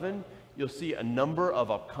 11, you'll see a number of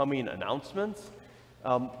upcoming announcements.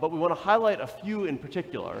 But we want to highlight a few in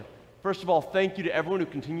particular. First of all, thank you to everyone who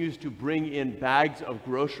continues to bring in bags of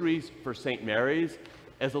groceries for St. Mary's.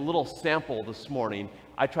 As a little sample this morning,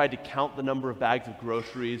 I tried to count the number of bags of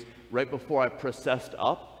groceries right before I processed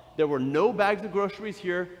up. There were no bags of groceries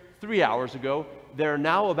here 3 hours ago. There are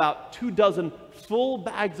now about 24 full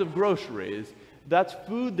bags of groceries. That's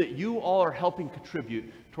food that you all are helping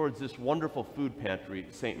contribute towards this wonderful food pantry,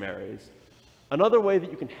 St. Mary's. Another way that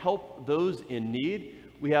you can help those in need,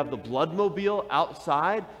 we have the blood mobile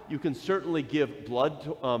outside. You can certainly give blood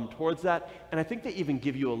towards that. And I think they even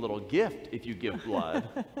give you a little gift if you give blood.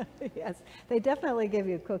 Yes, they definitely give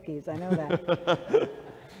you cookies. I know that.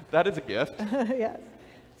 That is a gift. Yes.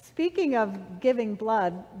 Speaking of giving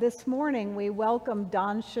blood, this morning we welcomed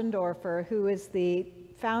Don Schindorfer, who is the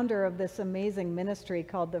founder of this amazing ministry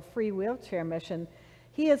called the Free Wheelchair Mission.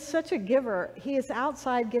 He is such a giver. He is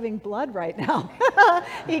outside giving blood right now.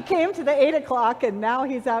 He came to the 8 o'clock and now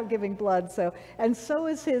he's out giving blood. So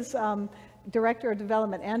is his Director of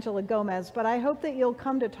Development, Angela Gomez. But I hope that you'll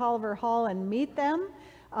come to Tolliver Hall and meet them.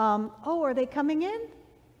 Oh, are they coming in?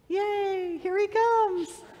 Yay, here he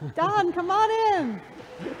comes. Don, come on in.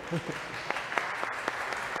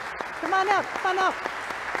 Come on up, come on up.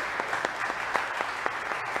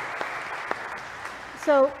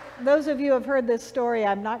 So those of you who have heard this story,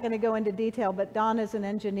 I'm not going to go into detail, but Don is an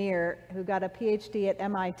engineer who got a PhD at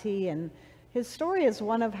MIT, and his story is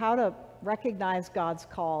one of how to recognize God's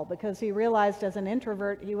call, because he realized as an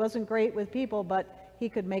introvert he wasn't great with people, but he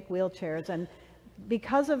could make wheelchairs. And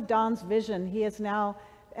because of Don's vision, he is now,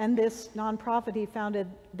 and this nonprofit he founded,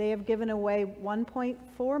 they have given away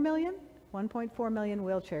 1.4 million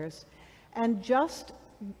wheelchairs. And just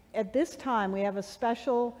at this time, we have a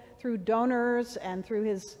special, through donors and through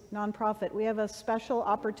his nonprofit, we have a special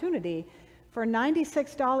opportunity. For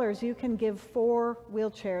 $96, you can give 4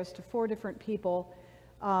 wheelchairs to 4 different people.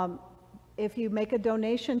 if you make a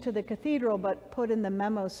donation to the cathedral, but put in the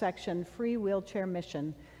memo section, free wheelchair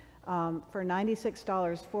mission, for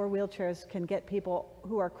 $96, 4 wheelchairs can get people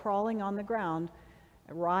who are crawling on the ground,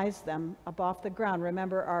 rise them up off the ground.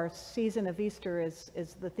 Remember, our season of Easter is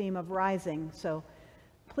the theme of rising. So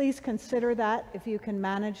please consider that if you can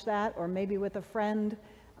manage that, or maybe with a friend.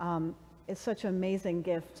 It's such an amazing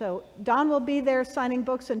gift. So Don will be there signing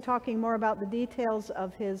books and talking more about the details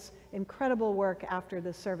of his incredible work after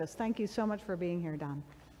this service. Thank you so much for being here, Don.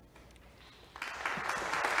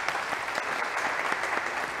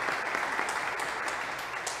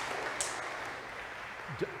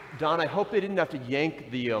 Don, I hope they didn't have to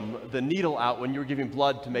yank the needle out when you were giving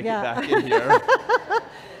blood to make it back in here.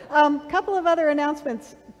 Couple of other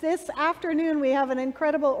announcements. This afternoon we have an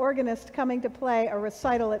incredible organist coming to play a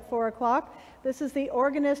recital at 4 o'clock. This is the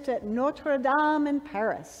organist at Notre Dame in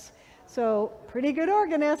Paris. So pretty good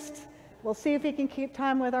organist. We'll see if he can keep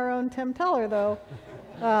time with our own Tim Tuller though.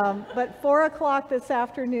 But 4 o'clock this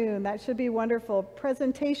afternoon, that should be wonderful.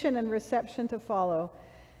 Presentation and reception to follow.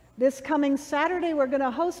 This coming Saturday, we're going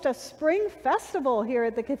to host a spring festival here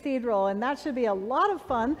at the cathedral, and that should be a lot of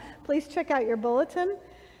fun. Please check out your bulletin.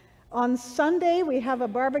 On Sunday, we have a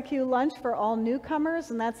barbecue lunch for all newcomers,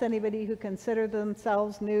 and that's anybody who consider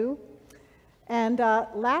themselves new. And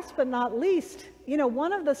last but not least, you know,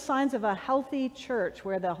 one of the signs of a healthy church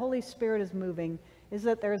where the Holy Spirit is moving is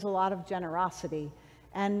that there's a lot of generosity.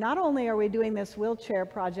 And not only are we doing this wheelchair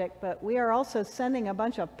project, but we are also sending a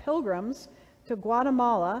bunch of pilgrims to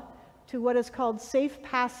Guatemala to what is called Safe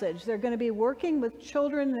Passage. They're going to be working with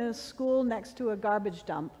children in a school next to a garbage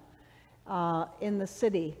dump in the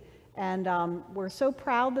city. And we're so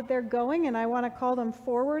proud that they're going, and I want to call them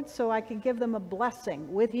forward so I can give them a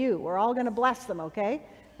blessing with you. We're all going to bless them, okay?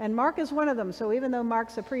 And Mark is one of them, so even though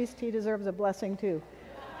Mark's a priest, he deserves a blessing too.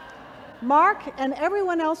 Mark and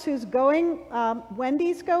everyone else who's going,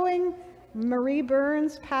 Wendy's going, Marie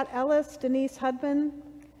Burns, Pat Ellis, Denise Hudman,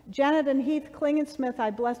 Janet and Heath Klingensmith,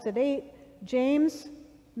 I blessed at 8, James,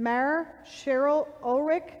 Mare, Cheryl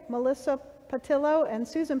Ulrich, Melissa Patillo, and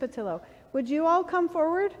Susan Patillo. Would you all come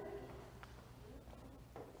forward?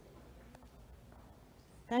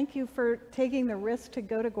 Thank you for taking the risk to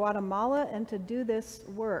go to Guatemala and to do this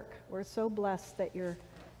work. We're so blessed that you're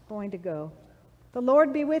going to go. The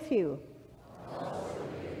Lord be with you.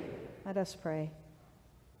 Let us pray.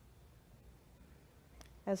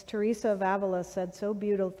 As Teresa of Avila said so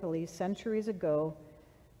beautifully centuries ago,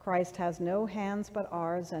 Christ has no hands but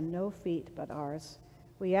ours and no feet but ours.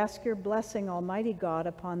 We ask your blessing, Almighty God,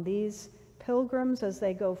 upon these pilgrims as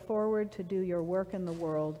they go forward to do your work in the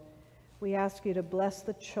world. We ask you to bless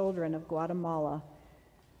the children of Guatemala.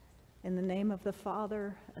 In the name of the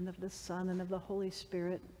Father, and of the Son, and of the Holy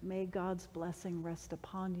Spirit, may God's blessing rest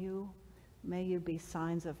upon you. May you be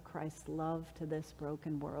signs of Christ's love to this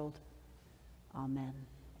broken world. Amen.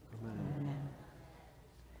 Amen. Amen.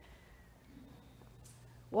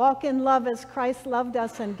 Walk in love as Christ loved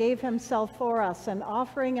us and gave himself for us, an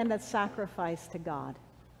offering and a sacrifice to God.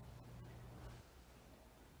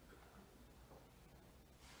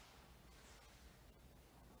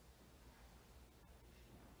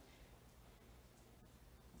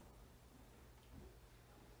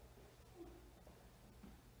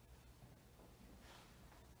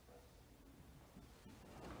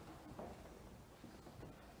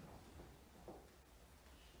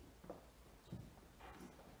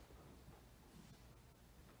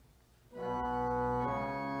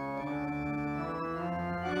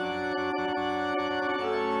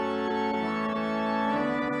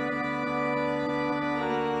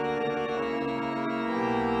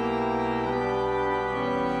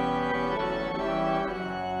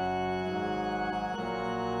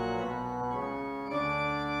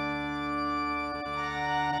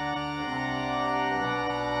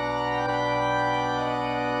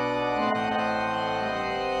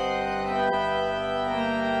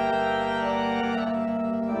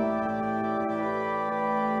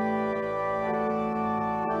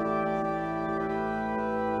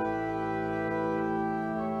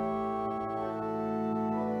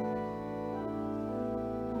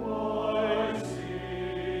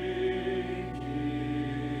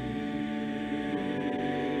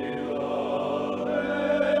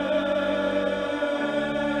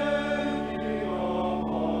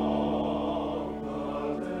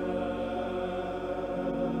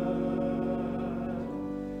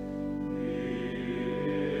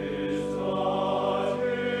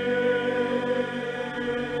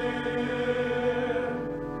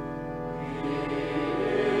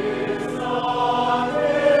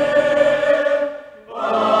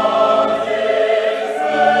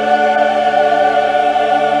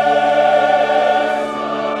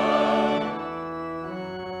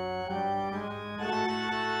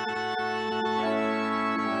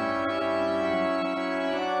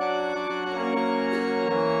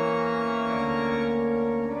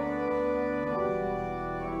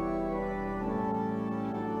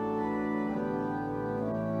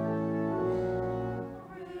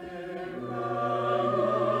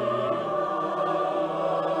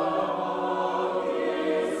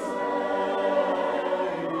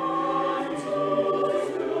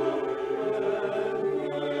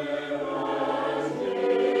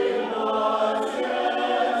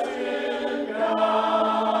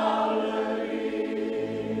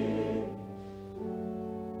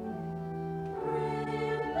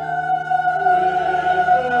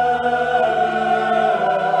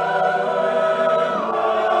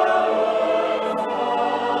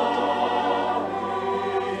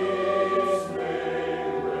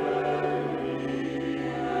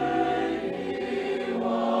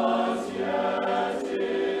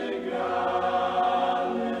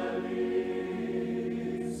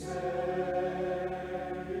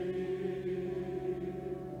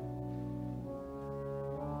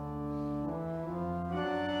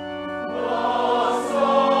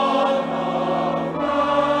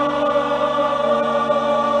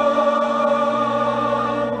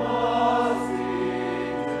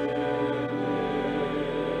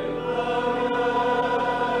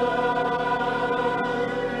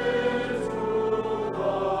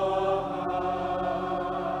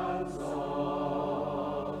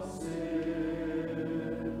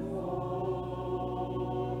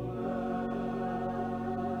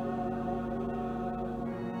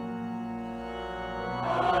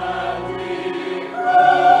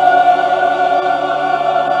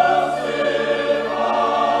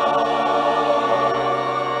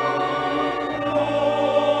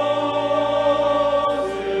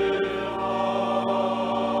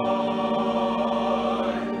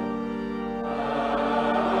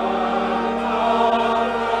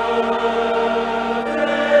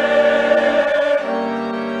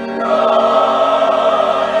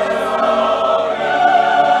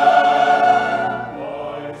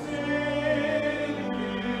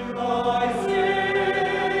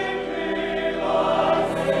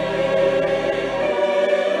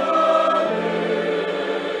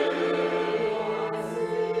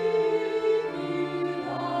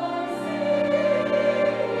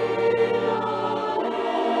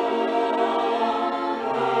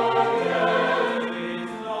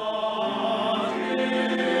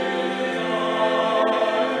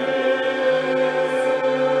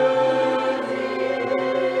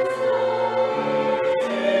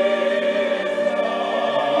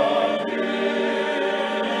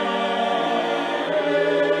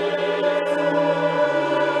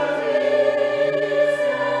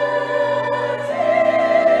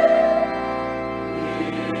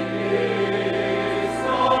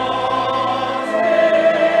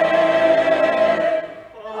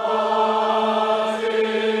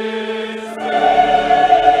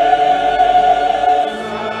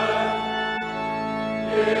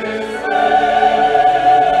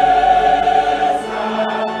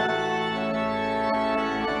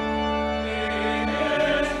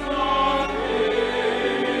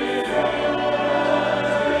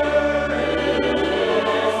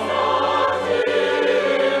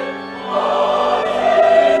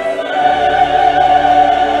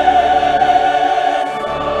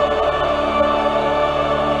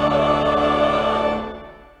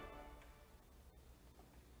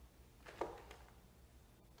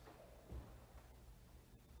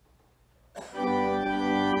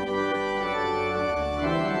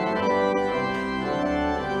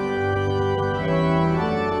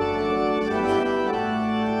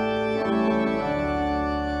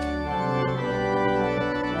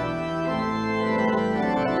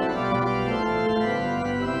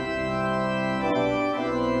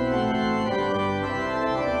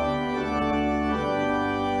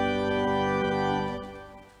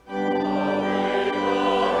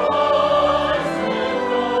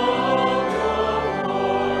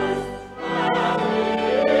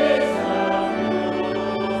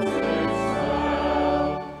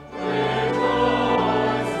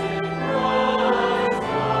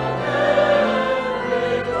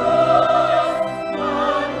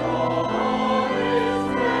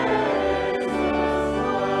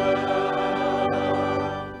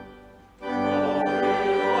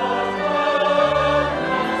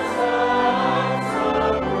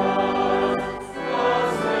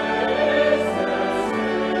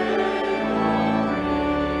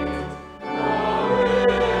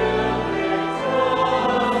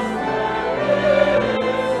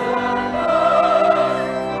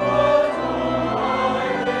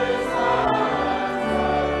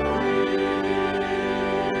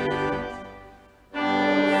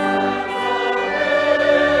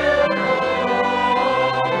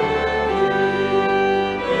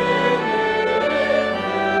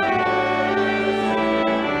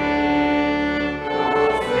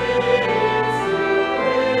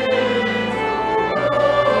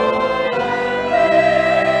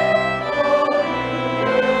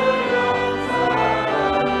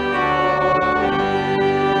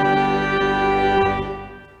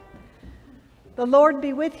 Lord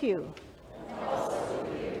be with you. And also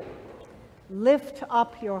with you. Lift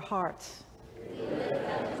up your hearts. We lift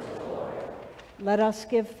them to the Lord. Let us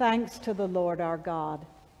give thanks to the Lord our God.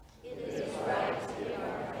 It is right to give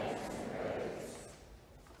our thanks and praise.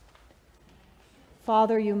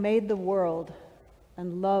 Father, you made the world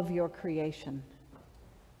and love your creation.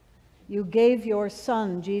 You gave your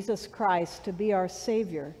Son, Jesus Christ, to be our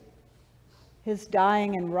Savior. His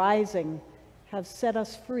dying and rising have set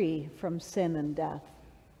us free from sin and death.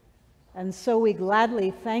 And so we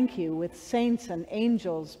gladly thank you with saints and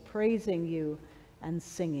angels praising you and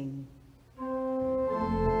singing.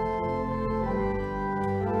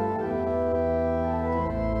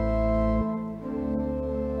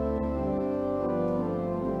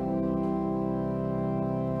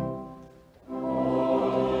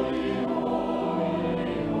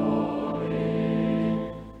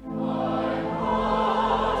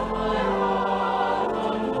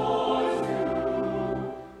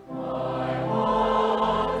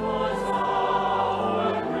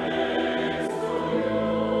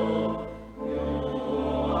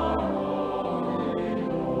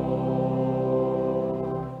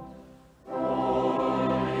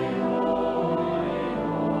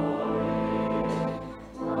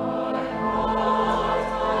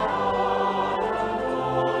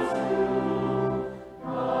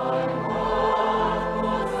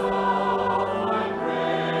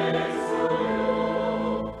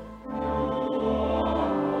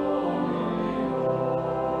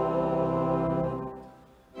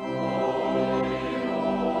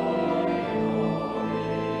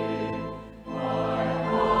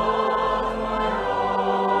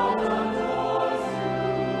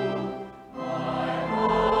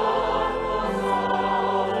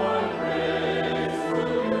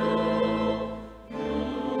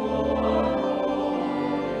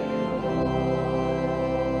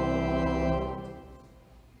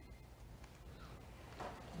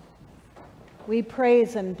 We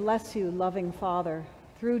praise and bless you, loving Father,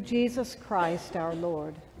 through Jesus Christ our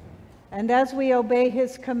Lord. And as we obey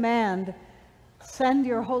his command, send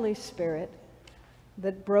your Holy Spirit,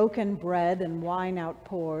 that broken bread and wine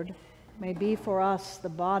outpoured may be for us the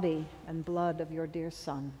body and blood of your dear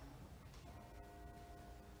Son.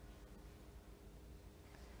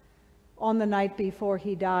 On the night before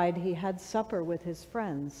he died, he had supper with his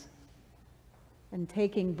friends, and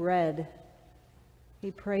taking bread,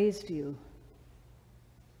 he praised you.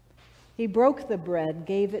 He broke the bread,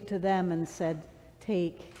 gave it to them, and said,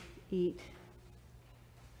 "Take, eat.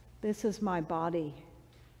 This is my body,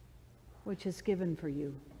 which is given for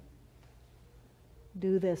you.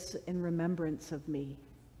 Do this in remembrance of me."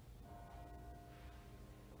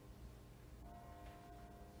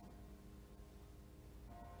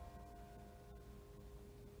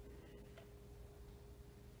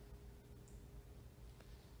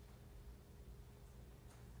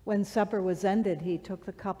 When supper was ended, he took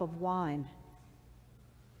the cup of wine.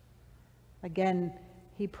 Again,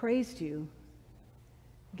 he praised you,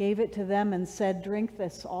 gave it to them, and said, "Drink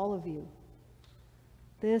this, all of you.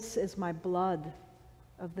 This is my blood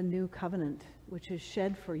of the new covenant, which is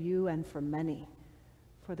shed for you and for many,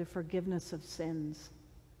 for the forgiveness of sins.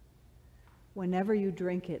 Whenever you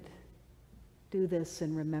drink it, do this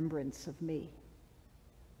in remembrance of me."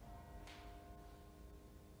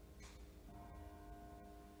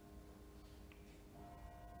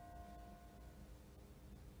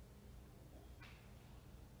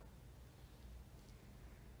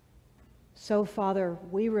 So, Father,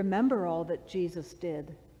 we remember all that Jesus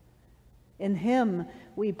did. In him,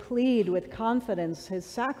 we plead with confidence his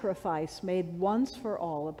sacrifice made once for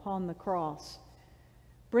all upon the cross.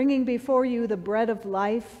 Bringing before you the bread of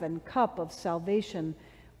life and cup of salvation,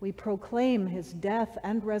 we proclaim his death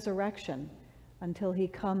and resurrection until he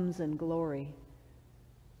comes in glory.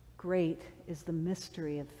 Great is the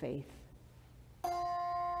mystery of faith.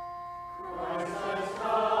 Christ has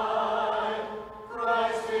died,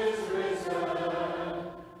 Christ is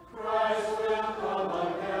risen, Christ will come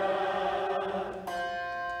again.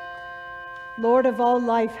 Lord of all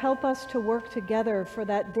life, help us to work together for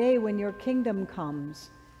that day when your kingdom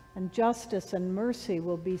comes, and justice and mercy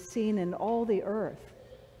will be seen in all the earth.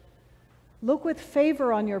 Look with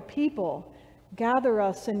favor on your people, gather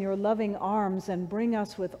us in your loving arms, and bring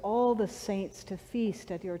us with all the saints to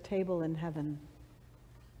feast at your table in heaven.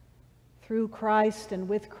 Through Christ and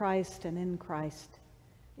with Christ and in Christ,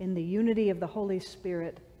 in the unity of the Holy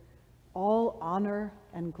Spirit, all honor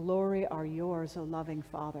and glory are yours, O loving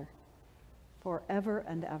Father, forever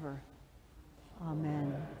and ever.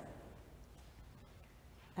 Amen.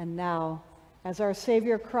 And now, as our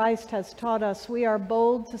Savior Christ has taught us, we are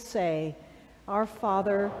bold to say, "Our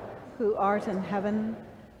Father, who art in heaven,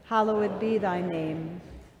 hallowed be thy name.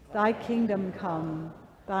 Thy kingdom come,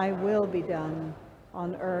 thy will be done,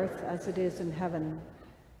 on earth as it is in heaven.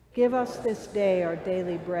 Give us this day our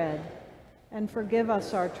daily bread, and forgive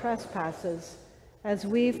us our trespasses, as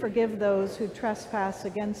we forgive those who trespass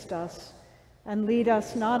against us. And lead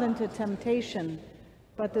us not into temptation,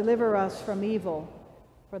 but deliver us from evil.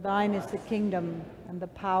 For thine is the kingdom, and the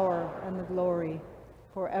power, and the glory,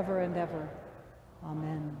 forever and ever.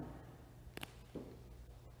 Amen.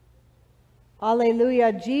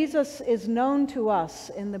 Alleluia. Jesus is known to us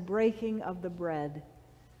in the breaking of the bread.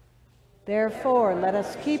 Therefore, let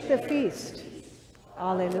us keep the feast.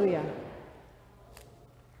 Alleluia.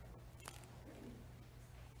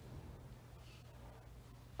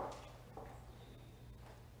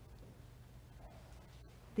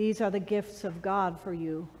 These are the gifts of God for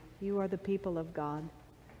you. You are the people of God.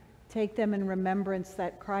 Take them in remembrance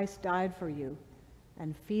that Christ died for you,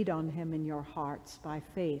 and feed on him in your hearts by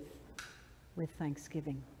faith with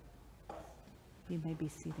thanksgiving. You may be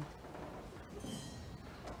seated.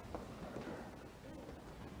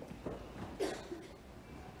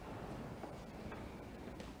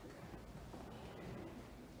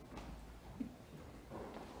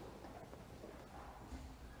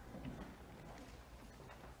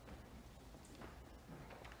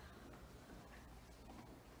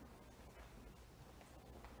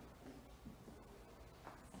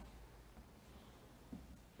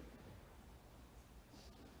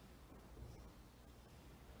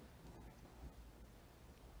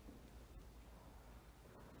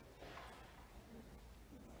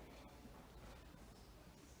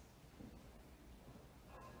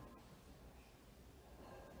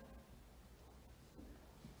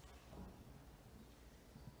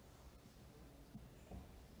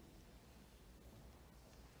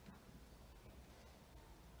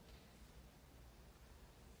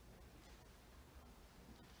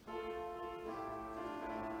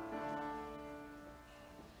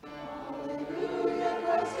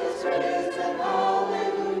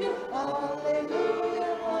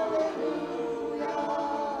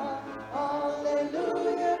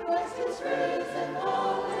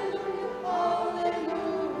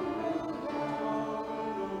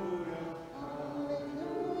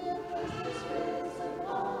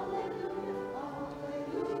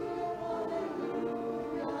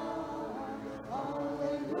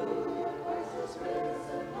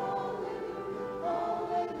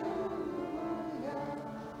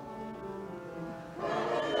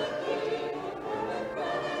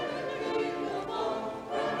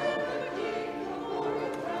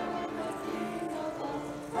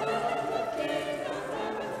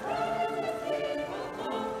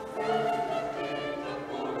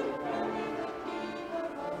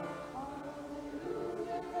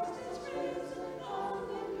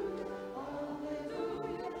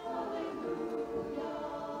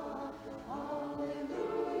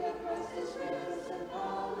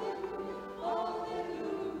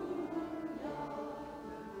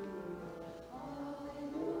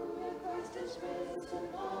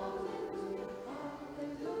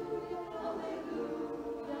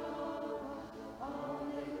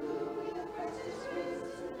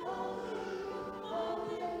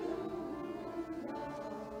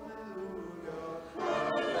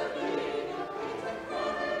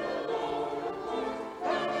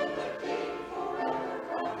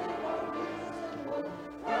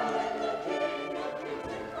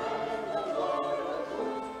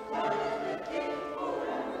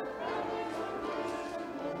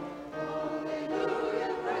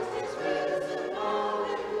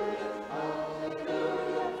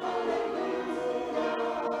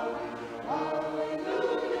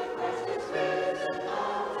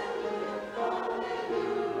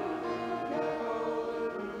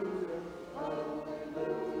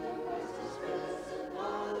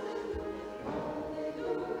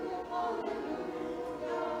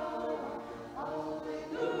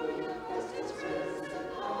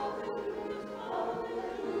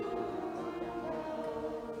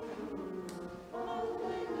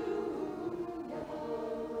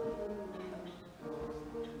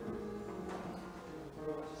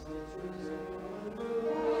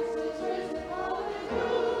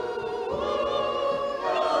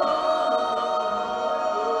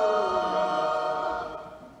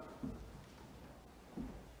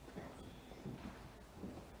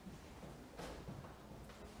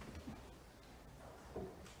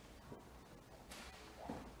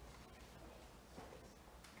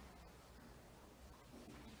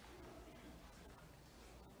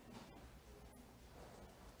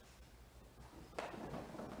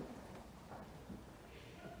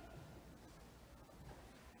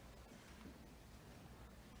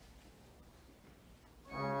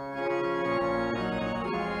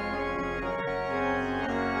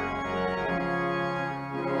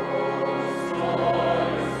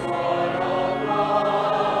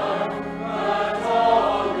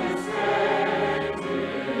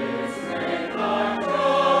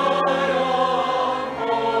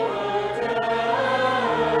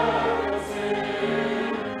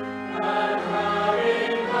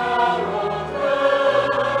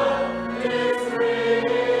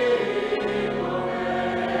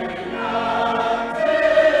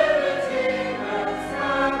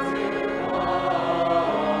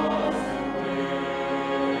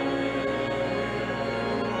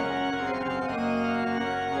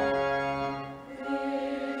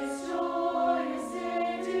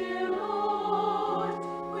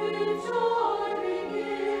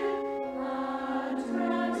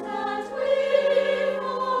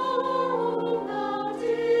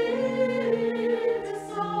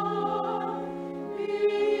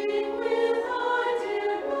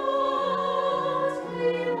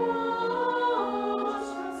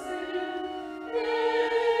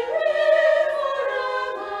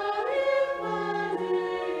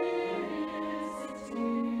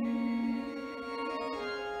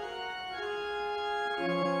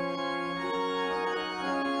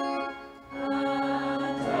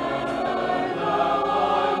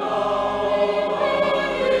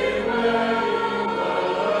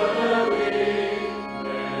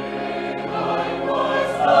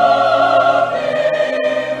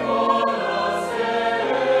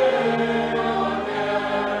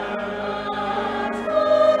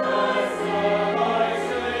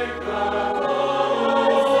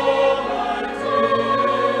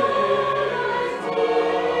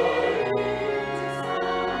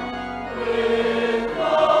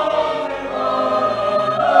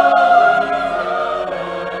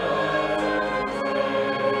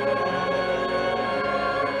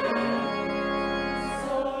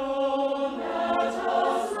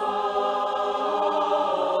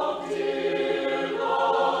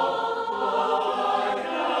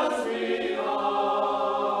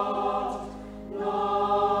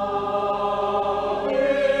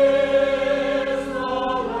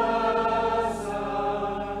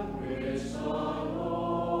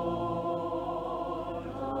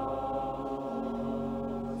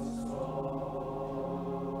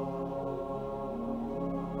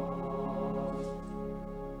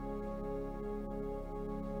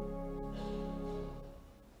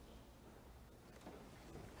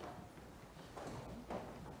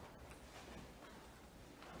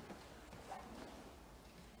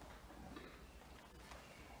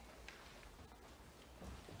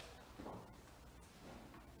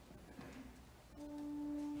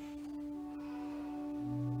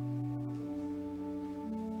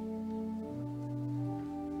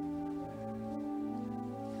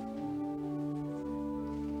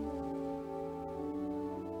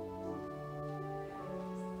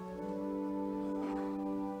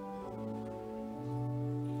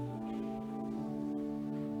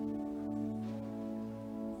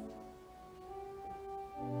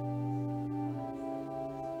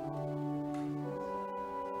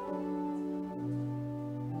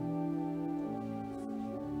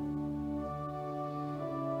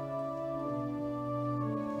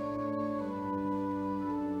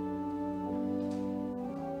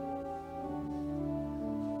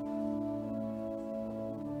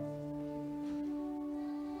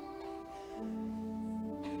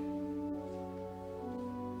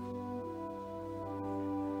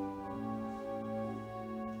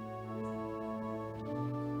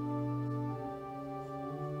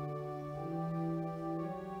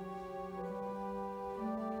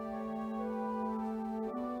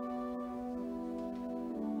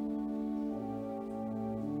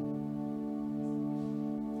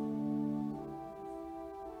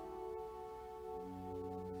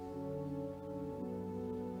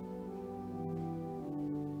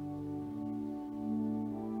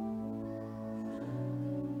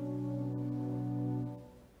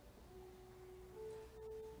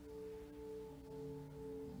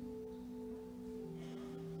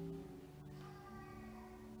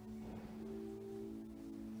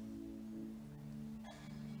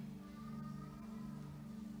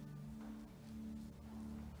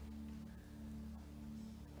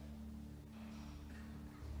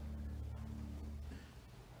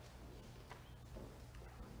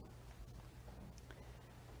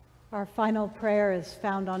 Our final prayer is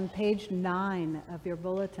found on page 9 of your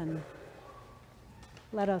bulletin.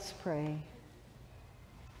 Let us pray.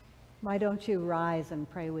 Why don't you rise and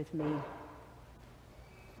pray with me?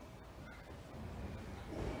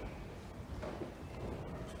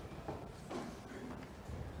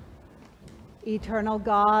 Eternal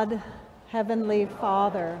God, Heavenly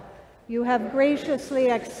Father, you have graciously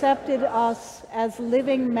accepted us as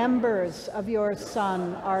living members of your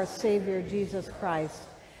Son, our Savior, Jesus Christ,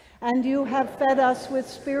 and you have fed us with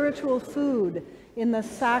spiritual food in the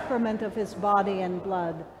sacrament of his body and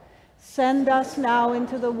blood. Send us now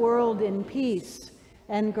into the world in peace,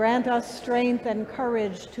 and grant us strength and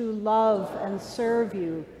courage to love and serve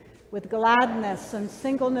you with gladness and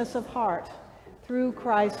singleness of heart, through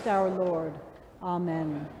Christ our Lord.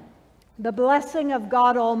 Amen. The blessing of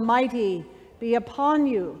God Almighty be upon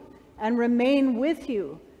you and remain with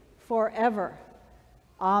you forever.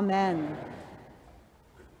 Amen.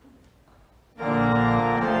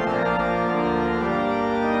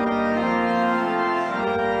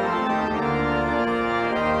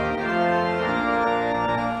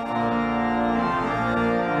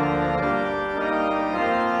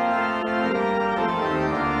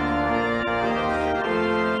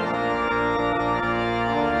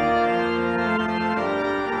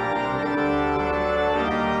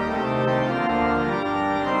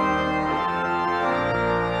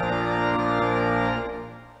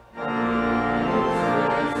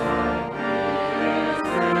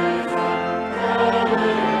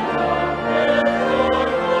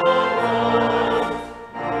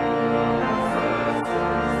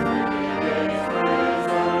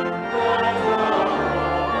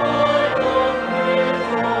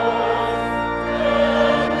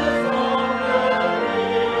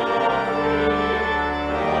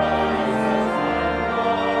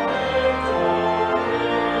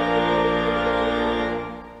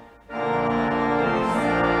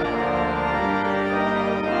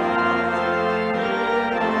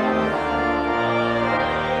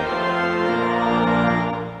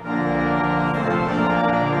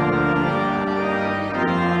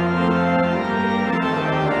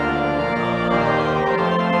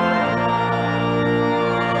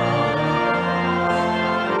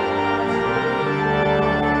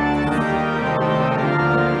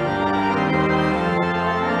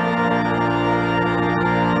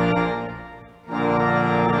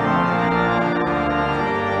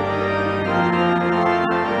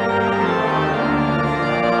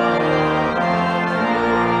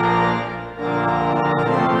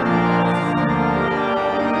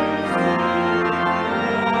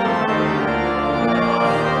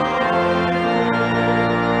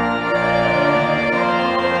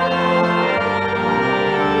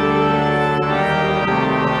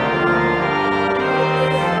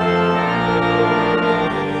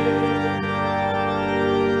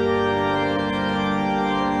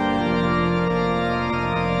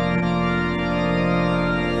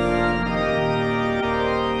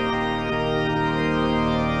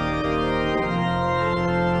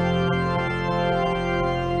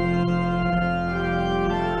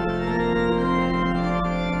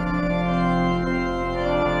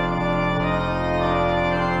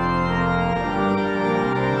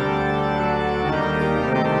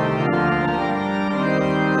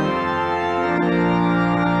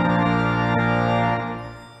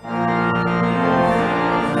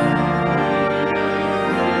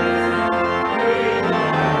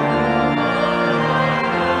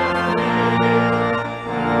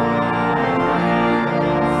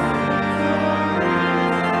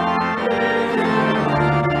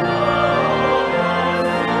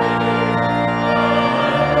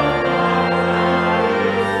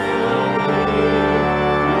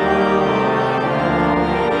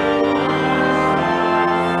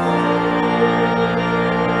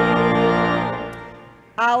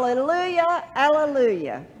 Alleluia,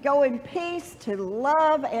 alleluia. Go in peace to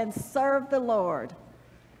love and serve the Lord.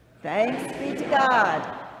 Thanks be to God.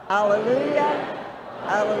 Alleluia,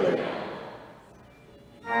 alleluia.